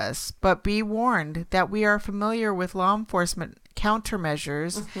deceive us, but be warned that we are familiar with law enforcement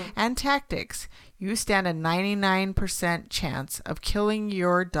countermeasures and tactics. You stand a 99% chance of killing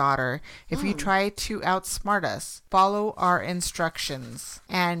your daughter if you try to outsmart us. Follow our instructions,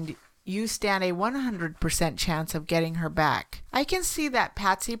 and you stand a 100% chance of getting her back. I can see that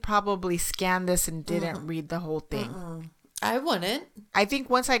Patsy probably scanned this and didn't read the whole thing. I wouldn't. I think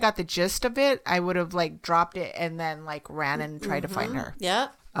once I got the gist of it, I would have like dropped it and then like ran and tried to find her.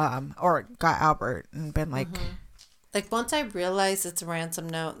 Yep. Or got Albert and been like, Like, once I realize it's a ransom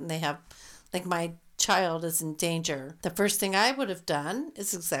note and they have, like, my child is in danger, the first thing I would have done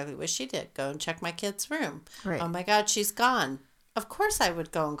is exactly what she did. Go and check my kid's room. Right. Oh, my God, she's gone. Of course I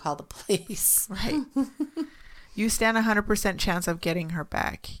would go and call the police. Right. You stand a 100% chance of getting her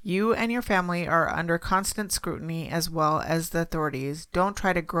back. You and your family are under constant scrutiny as well as the authorities. Don't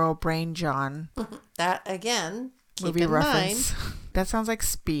try to grow a brain, John. That, again, keep Movie in reference. mind. That sounds like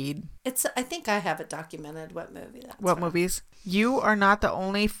Speed. I think I have it documented what movie that's What from. movies? You are not the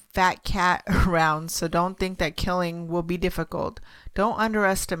only fat cat around, so don't think that killing will be difficult. Don't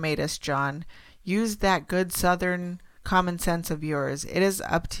underestimate us, John. Use that good Southern common sense of yours. It is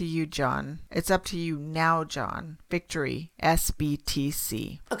up to you, John. It's up to you now, John. Victory.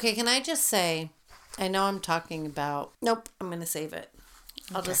 SBTC. Okay, can I just say, I know I'm talking about... Nope, I'm going to save it.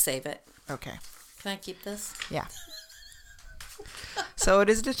 I'll just save it. Okay. Can I keep this? Yeah. So it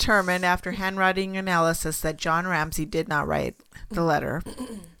is determined after handwriting analysis that John Ramsey did not write the letter.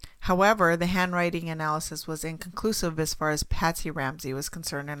 However, the handwriting analysis was inconclusive as far as Patsy Ramsey was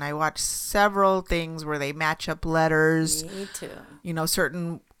concerned, and I watched several things where they match up letters, Me too. you know,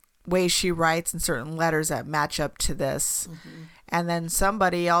 certain ways she writes and certain letters that match up to this. Mm-hmm. And then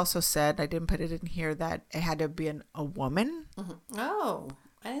somebody also said, I didn't put it in here, that it had to be a woman. Oh,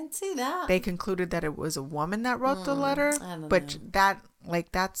 I didn't see that. They concluded that it was a woman that wrote the letter, I don't but know.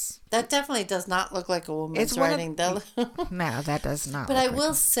 that's That definitely does not look like a woman's It's one of- writing. no, that does not. But look I like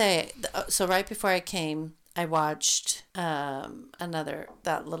will it. say, so right before I came, I watched remember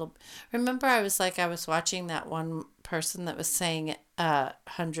I was watching that one person that was saying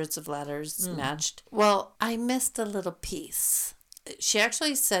hundreds of letters matched. Well, I missed a little piece. She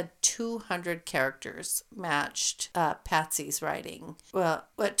actually said 200 characters matched Patsy's writing. Well,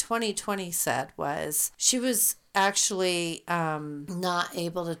 what 2020 said was she was actually not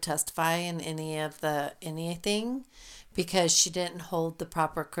able to testify in anything because she didn't hold the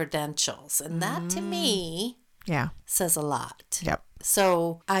proper credentials. And that to me Yeah. says a lot. Yep.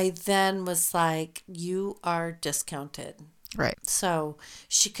 So I then was like, you are discounted. Right. So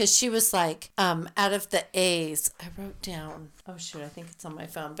because she was like, out of the A's, I wrote down, oh shoot, I think it's on my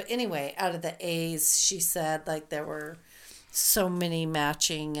phone. But anyway, out of the A's, she said like there were so many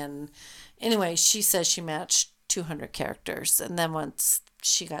matching. And anyway, she says she matched 200 characters. And then once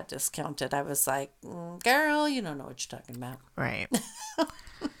she got discounted, I was like, girl, you don't know what you're talking about. Right.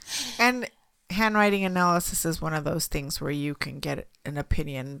 And handwriting analysis is one of those things where you can get an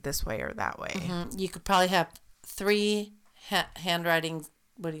opinion this way or that way. You could probably have 3 handwriting,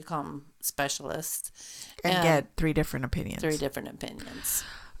 what do you call them, specialists. And get 3 different opinions. 3 different opinions.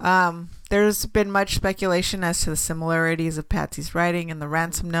 There's been much speculation as to the similarities of Patsy's writing and the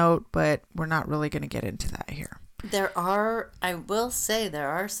ransom note, but we're not really going to get into that here. I will say there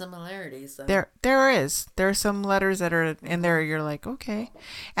are similarities though. There are some letters that are in there you're like, okay.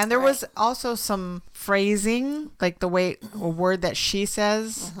 And there was also some phrasing, like the way a word that she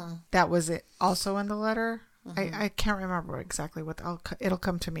says, that was it also in the letter. I can't remember exactly what it'll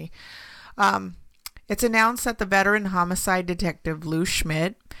come to me. It's announced that the veteran homicide detective Lou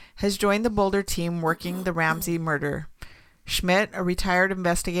Schmidt has joined the Boulder team working the Ramsey murder. Schmidt, a retired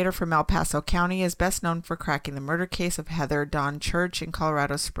investigator from El Paso County, is best known for cracking the murder case of Heather Dawn Church in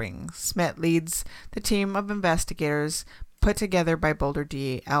Colorado Springs. Schmidt leads the team of investigators put together by Boulder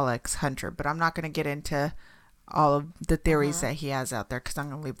DA Alex Hunter, but I'm not going to get into all of the theories that he has out there because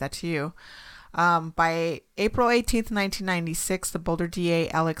I'm going to leave that to you. By April 18th, 1996, the Boulder DA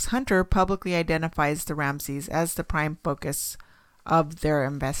Alex Hunter publicly identifies the Ramseys as the prime focus of their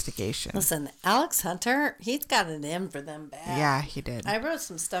investigation. Listen, Alex Hunter, he's got it in for them bad. Yeah, he did. I wrote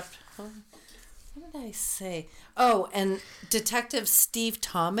some stuff. What did I say? Oh, and Detective Steve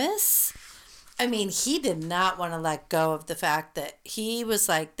Thomas. I mean, he did not want to let go of the fact that he was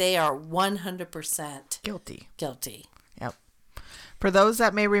like, they are 100% Guilty. Yep. For those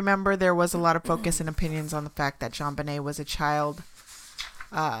that may remember, there was a lot of focus and opinions on the fact that JonBenét was a child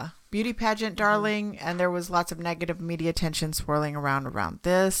beauty pageant darling, and there was lots of negative media attention swirling around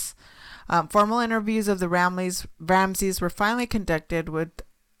this. Formal interviews of the Ramseys were finally conducted with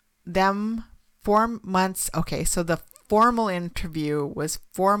them 4 months. Okay, so the formal interview was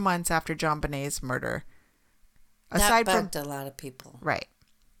 4 months after JonBenét's murder. That bugged a lot of people. Right.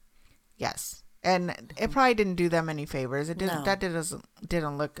 Yes. And it probably didn't do them any favors. It didn't. No. That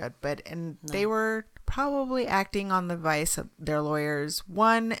didn't look good. They were probably acting on the advice of their lawyers.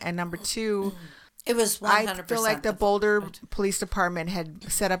 1 and number 2. It was 100%. I feel like the Boulder Police Department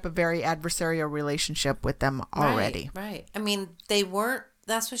had set up a very adversarial relationship with them already. Right. I mean, they weren't.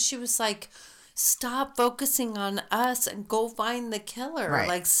 That's what she was like. Stop focusing on us and go find the killer. Right.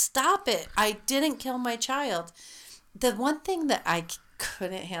 Like, stop it. I didn't kill my child. the one thing that I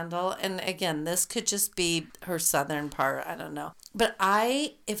couldn't handle, and again, this could just be her southern part, I don't know. But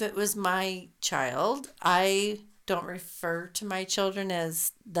if it was my child, I don't refer to my children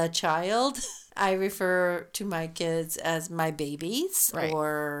as the child. I refer to my kids as my babies, Right.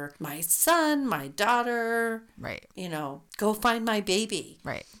 or my son, my daughter. Right. Go find my baby.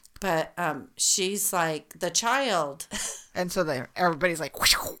 Right. But she's like the child. And so everybody's like,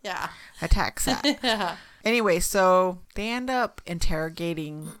 whoosh, Yeah. attacks that. Yeah. Anyway, so they end up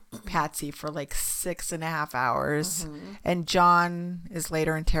interrogating Patsy for like 6.5 hours. And John is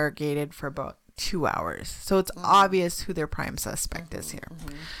later interrogated for about 2 hours. So it's obvious who their prime suspect is here.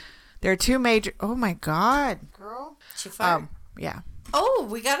 There are two major... Oh, my God. Girl. She farted. Yeah. Oh,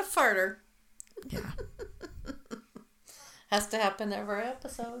 we got a farter. Yeah. Has to happen every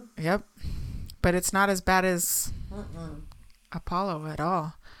episode. Yep. But it's not as bad as Apollo at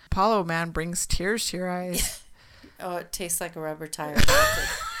all. Apollo, man, brings tears to your eyes. Oh, it tastes like a rubber tire.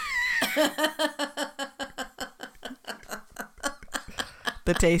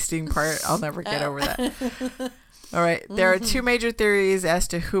 The tasting part, I'll never get over that. All right. There are two major theories as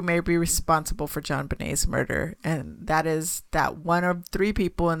to who may be responsible for JonBenét's murder. And that is that one of three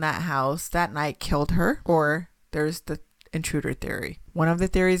people in that house that night killed her, or there's the intruder theory. One of the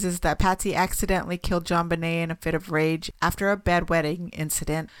theories is that Patsy accidentally killed JonBenét in a fit of rage after a bedwetting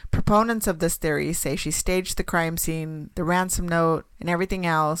incident. Proponents of this theory say she staged the crime scene, the ransom note, and everything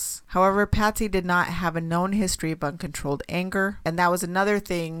else. However, Patsy did not have a known history of uncontrolled anger, and that was another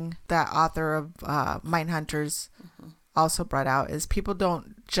thing that author of Mindhunters also brought out, is people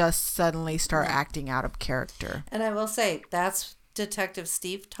don't just suddenly start acting out of character. And I will say, that's Detective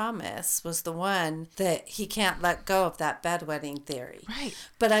Steve Thomas was the one that he can't let go of that bedwetting theory. Right.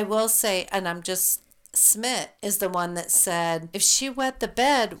 But I will say, and Smith is the one that said, if she wet the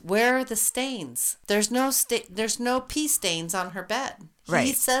bed, where are the stains? There's no pee stains on her bed. He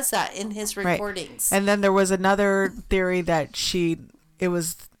Right. says that in his recordings. And then there was another theory that it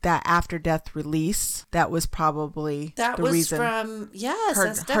was that after death release that was probably That the was reason. from, yes, her-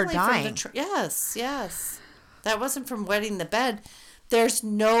 that's her definitely dying. from yes. That wasn't from wetting the bed. There's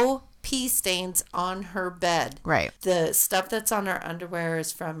no pee stains on her bed. Right. The stuff that's on her underwear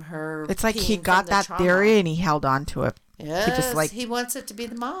is from her. It's like he peeing got from the that trauma. theory and he held on to it. Yes, he wants it to be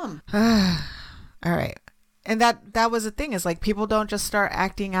the mom. All right. And that was the thing, is like people don't just start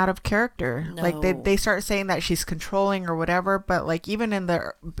acting out of character. No. Like they start saying that she's controlling or whatever. But like even in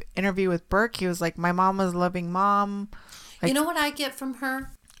the interview with Burke, he was like, my mom was a loving mom. Like, You know what I get from her?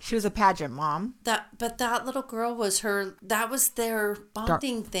 she was a pageant mom. But that little girl was that was their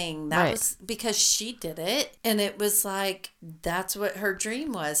bonding thing. That Right. was because she did it. And it was like, that's what her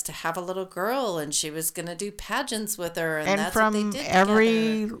dream was, to have a little girl, and she was going to do pageants with her. And that's what they from did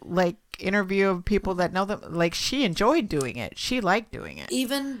every together. like interview of people that know them, like she enjoyed doing it. She liked doing it.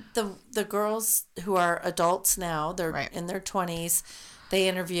 Even the girls who are adults now, they're Right. in their 20s, they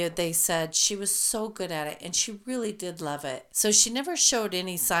interviewed, they said she was so good at it and she really did love it. So she never showed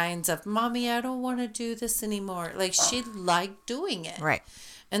any signs of, Mommy, I don't want to do this anymore. Like, she liked doing it. Right.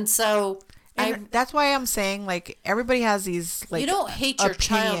 And so And that's why I'm saying, like, everybody has these, like, you don't hate your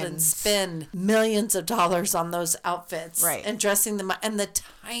child and opinions. spend millions of dollars on those outfits. Right. And dressing them up, and the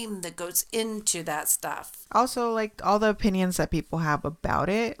time that goes into that stuff. Also, like, all the opinions that people have about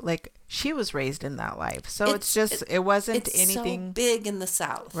it, like, she was raised in that life. So it wasn't It's anything. so big in the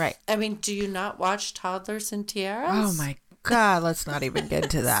South. Right. I mean, do you not watch Toddlers and Tiaras? Oh, my God. Let's not even get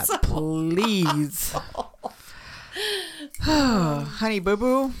into that, please. Oh, Honey Boo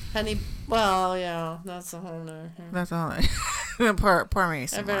Boo. Honey, well, yeah, that's a whole nother. That's all. Pour me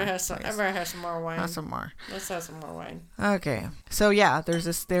some I better more, have some. I please. better have some more wine. Have some more. Let's have some more wine. Okay. So yeah, there's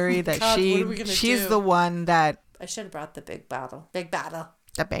this theory that God, what are we gonna she's do? the one that I should have brought the big bottle. Big bottle.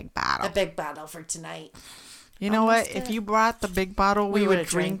 the big bottle. The big bottle for tonight. You know Almost what? If there. you brought the big bottle, We we would would've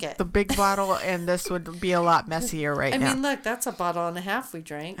drink drank it. the big bottle, and this would be a lot messier right I now. mean, look, that's a bottle and a half we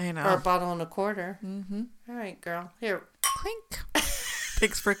drank. I know. Or a bottle and a quarter. Mm-hmm. All right, girl. Here. Clink.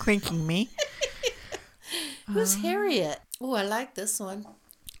 Thanks for clinking me. Who's Harriet? Oh, I like this one.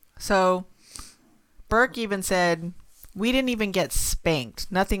 So, Burke even said, we didn't even get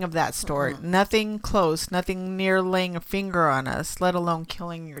spanked. Nothing of that sort. Nothing close. Nothing near laying a finger on us, let alone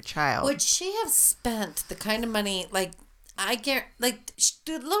killing your child. Would she have spent the kind of money, like,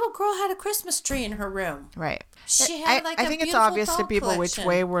 the little girl had a Christmas tree in her room. Right. She had, like, I a think it's beautiful obvious to doll people collection. which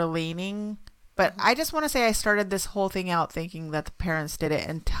way we're leaning. But I just want to say I started this whole thing out thinking that the parents did it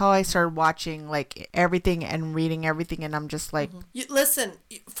until I started watching like everything and reading everything, and I'm just like, Listen,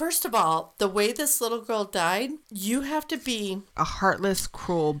 first of all, the way this little girl died, you have to be a heartless,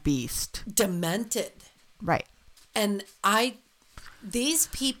 cruel beast. demented. Right. And these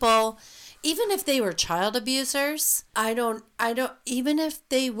people, even if they were child abusers, even if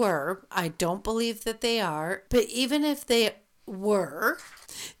they were, I don't believe that they are, but even if they were,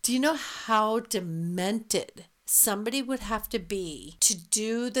 do you know how demented somebody would have to be to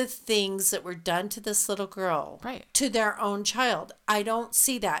do the things that were done to this little girl, Right, to their own child? I don't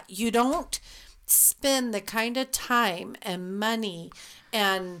see that. You don't spend the kind of time and money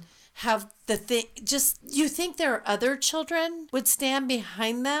and have the thing, just, you think their other children would stand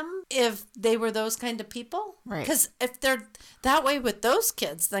behind them if they were those kind of people? Right. Because if they're that way with those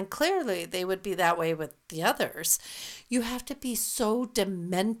kids, then clearly they would be that way with the others. You have to be so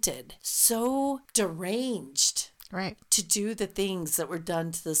demented, so deranged right. to do the things that were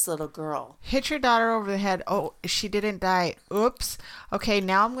done to this little girl. Hit your daughter over the head. Oh, she didn't die. Oops. Okay,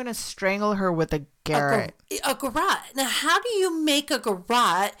 now I'm going to strangle her with a garrote. A garrote. Now, how do you make a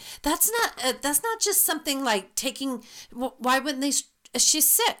garrote? That's not just something like taking. Why wouldn't they? She's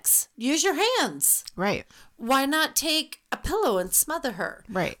 6. Use your hands. Right. Why not take a pillow and smother her?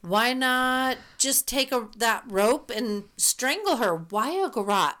 Right. Why not just take that rope and strangle her? Why a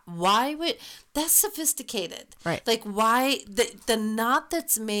garrote? Why would that's sophisticated? Right. Like, why the knot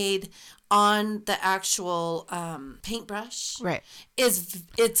that's made on the actual paintbrush? Right.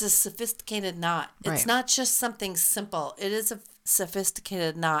 It's a sophisticated knot. It's Right. not just something simple. It is a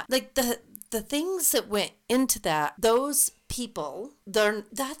sophisticated knot. Like the things that went into that, those people,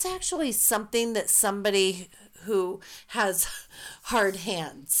 that's actually something that somebody who has hard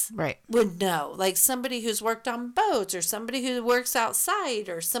hands Right. would know. Like somebody who's worked on boats, or somebody who works outside,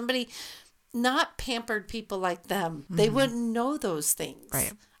 or somebody, not pampered people like them. They wouldn't know those things.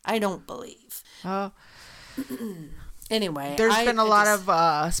 Right. I don't believe. Oh, Anyway, there's been a lot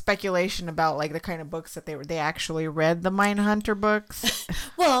of speculation about like the kind of books that they actually read, the Mindhunter books.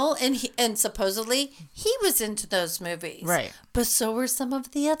 Well, and supposedly he was into those movies. Right. But so were some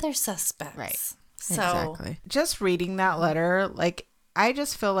of the other suspects. Right. So Exactly. Just reading that letter, like, I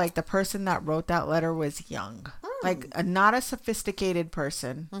just feel like the person that wrote that letter was young. Like, not a sophisticated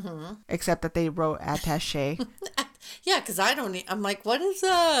person, except that they wrote attaché. yeah, because I'm like, what is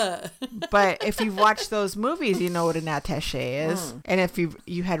that? But if you've watched those movies, you know what an attaché is. And if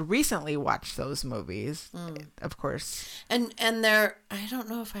you had recently watched those movies, of course. And I don't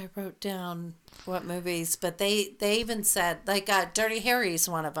know if I wrote down what movies, but they even said, like, Dirty Harry's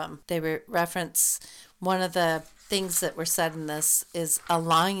one of them. They reference one of the things that were said in this is a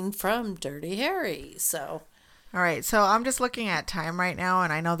line from Dirty Harry. So. All right, so I'm just looking at time right now,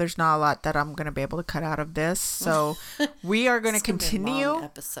 and I know there's not a lot that I'm going to be able to cut out of this. So we are going to continue. Long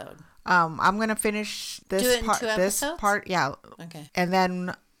episode. I'm going to finish this Do it in part. 2 This episodes? part, yeah. Okay. And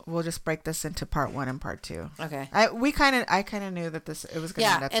then we'll just break this into part 1 and part 2. Okay. I kind of knew that it was going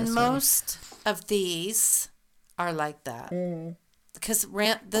to end Yeah, up and this way. most of these are like that. Because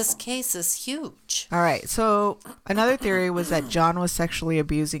this case is huge. All right. So another theory was that John was sexually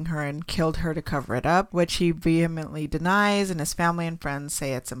abusing her and killed her to cover it up, which he vehemently denies, and his family and friends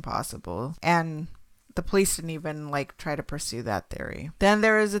say it's impossible. And the police didn't even try to pursue that theory. Then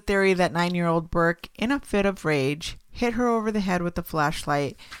there is a theory that 9-year-old Burke, in a fit of rage, hit her over the head with a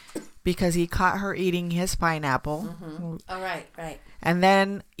flashlight because he caught her eating his pineapple. All right. And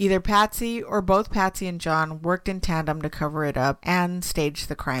then either Patsy or both Patsy and John worked in tandem to cover it up and stage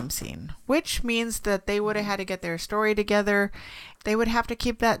the crime scene, which means that they would have had to get their story together. They would have to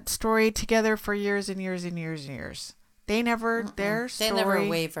keep that story together for years and years and years and years. They never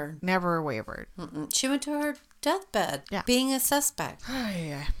wavered. Never wavered. She went to her deathbed being a suspect.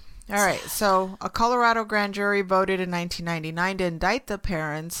 Yeah. All right, so a Colorado grand jury voted in 1999 to indict the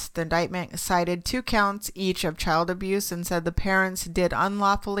parents. The indictment cited 2 counts each of child abuse and said the parents did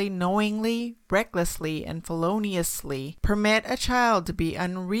unlawfully, knowingly, recklessly, and feloniously permit a child to be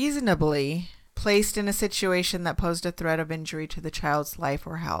unreasonably placed in a situation that posed a threat of injury to the child's life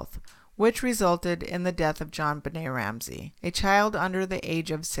or health, which resulted in the death of John Benet Ramsey, a child under the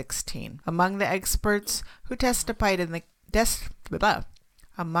age of 16. Among the experts who testified in the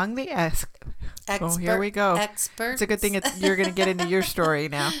here we go. Experts. It's a good thing you're going to get into your story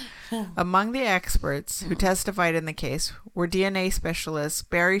now. Among the experts who testified in the case were DNA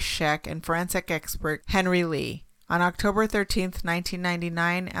specialist Barry Scheck and forensic expert Henry Lee. On October 13th,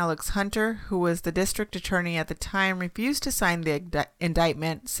 1999, Alex Hunter, who was the district attorney at the time, refused to sign the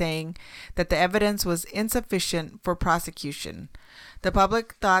indictment, saying that the evidence was insufficient for prosecution. The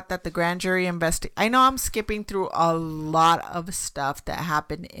public thought that the grand jury I know I'm skipping through a lot of stuff that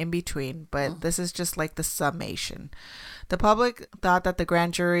happened in between, but this is just like the summation. The public thought that the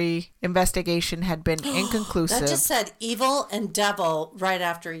grand jury investigation had been inconclusive. That just said evil and devil right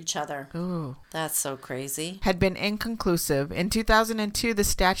after each other. Ooh. That's so crazy. Had been inconclusive. In 2002, the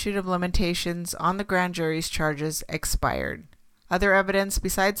statute of limitations on the grand jury's charges expired. Other evidence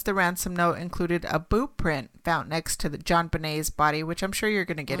besides the ransom note included a boot print found next to John Bonet's body, which I'm sure you're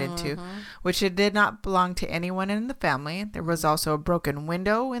going to get into, which it did not belong to anyone in the family. There was also a broken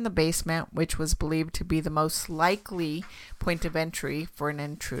window in the basement, which was believed to be the most likely point of entry for an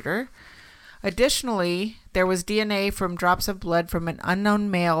intruder. Additionally, there was DNA from drops of blood from an unknown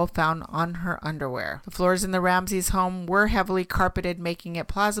male found on her underwear. The floors in the Ramseys' home were heavily carpeted, making it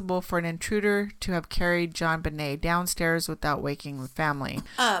plausible for an intruder to have carried John Bonet downstairs without waking the family.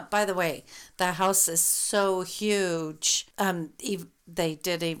 By the way, the house is so huge. They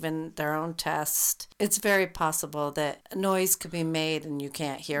did even their own test. It's very possible that a noise could be made and you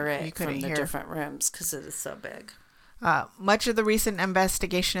can't hear it from the different rooms because it is so big. Much of the recent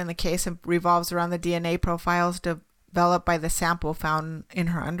investigation in the case revolves around the DNA profiles developed by the sample found in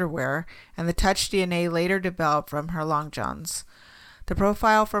her underwear and the touch DNA later developed from her long johns. The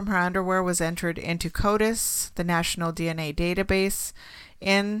profile from her underwear was entered into CODIS, the National DNA Database,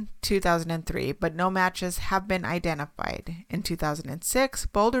 in 2003, but no matches have been identified. In 2006,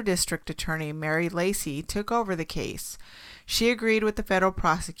 Boulder District Attorney Mary Lacey took over the case. She agreed with the federal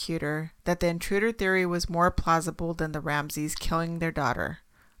prosecutor that the intruder theory was more plausible than the Ramseys killing their daughter,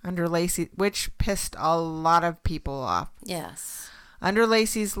 under Lacey, which pissed a lot of people off. Yes. Under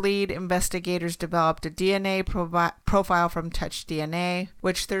Lacey's lead, investigators developed a DNA profile from Touch DNA,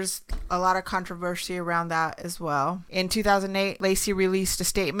 which there's a lot of controversy around that as well. In 2008, Lacey released a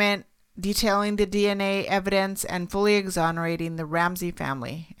statement detailing the DNA evidence and fully exonerating the Ramsey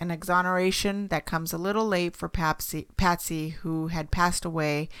family, an exoneration that comes a little late for Patsy, who had passed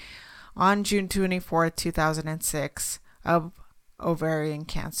away on June 24, 2006, of ovarian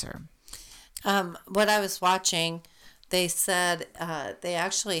cancer. What I was watching, they said they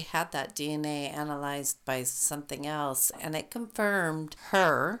actually had that DNA analyzed by something else, and it confirmed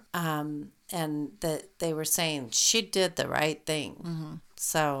her, and that they were saying she did the right thing. Mm-hmm.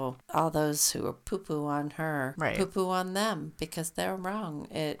 So all those who were poo-poo on her, poo-poo on them because they're wrong.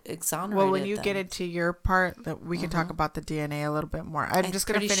 It exonerated Well, when you them. get into your part, that we can talk about the DNA a little bit more. I'm just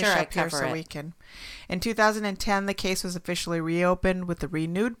going to finish up here so we can. In 2010, the case was officially reopened with a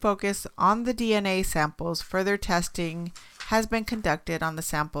renewed focus on the DNA samples. Further testing has been conducted on the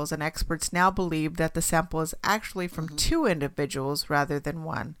samples, and experts now believe that the sample is actually from two individuals rather than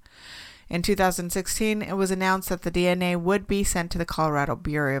one. In 2016, it was announced that the DNA would be sent to the Colorado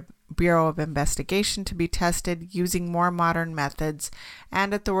Bureau of Investigation to be tested using more modern methods,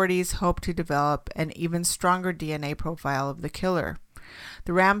 and authorities hope to develop an even stronger DNA profile of the killer.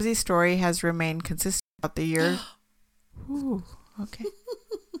 The Ramsey story has remained consistent throughout the years. Ooh, okay.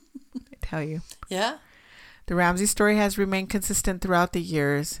 I tell you. Yeah. The Ramsey story has remained consistent throughout the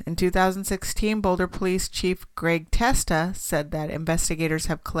years. In 2016, Boulder Police Chief Greg Testa said that investigators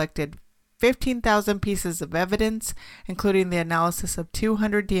have collected 15,000 pieces of evidence, including the analysis of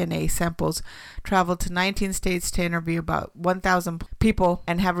 200 DNA samples, traveled to 19 states to interview about 1,000 people,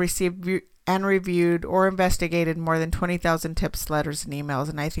 and have received and reviewed or investigated more than 20,000 tips, letters, and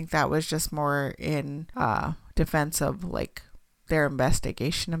emails. And I think that was just more in defense of like their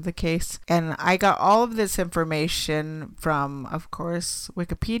investigation of the case. And I got all of this information from, of course,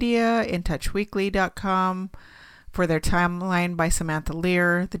 Wikipedia, InTouchWeekly.com, for their timeline by Samantha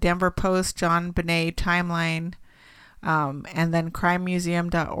Lear, the Denver Post, John Bonet timeline, and then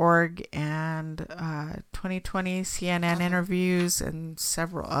crimemuseum.org, and 2020 CNN interviews, and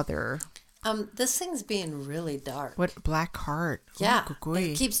several other. This thing's being really dark. What? Black Heart. Yeah. Ooh,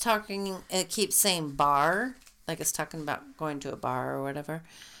 it keeps saying bar, like it's talking about going to a bar or whatever,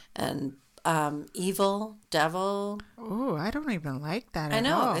 and evil, devil. Oh, I don't even like that I at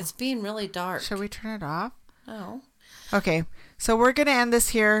know, all. it's being really dark. Shall we turn it off? Oh. Okay, so we're gonna end this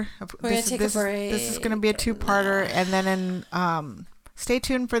here. We're gonna take a break. This is gonna be a two-parter, and then stay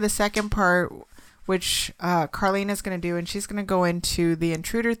tuned for the second part, which Carlene is gonna do, and she's gonna go into the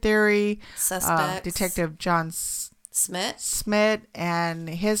intruder theory, suspects, Detective John Smith, and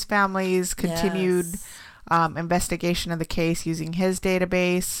his family's continued investigation of the case using his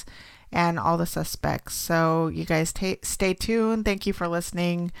database, and all the suspects. So you guys stay tuned. Thank you for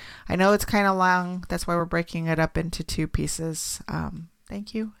listening. I know it's kind of long. That's why we're breaking it up into two pieces.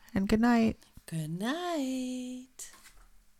 Thank you and good night. Good night.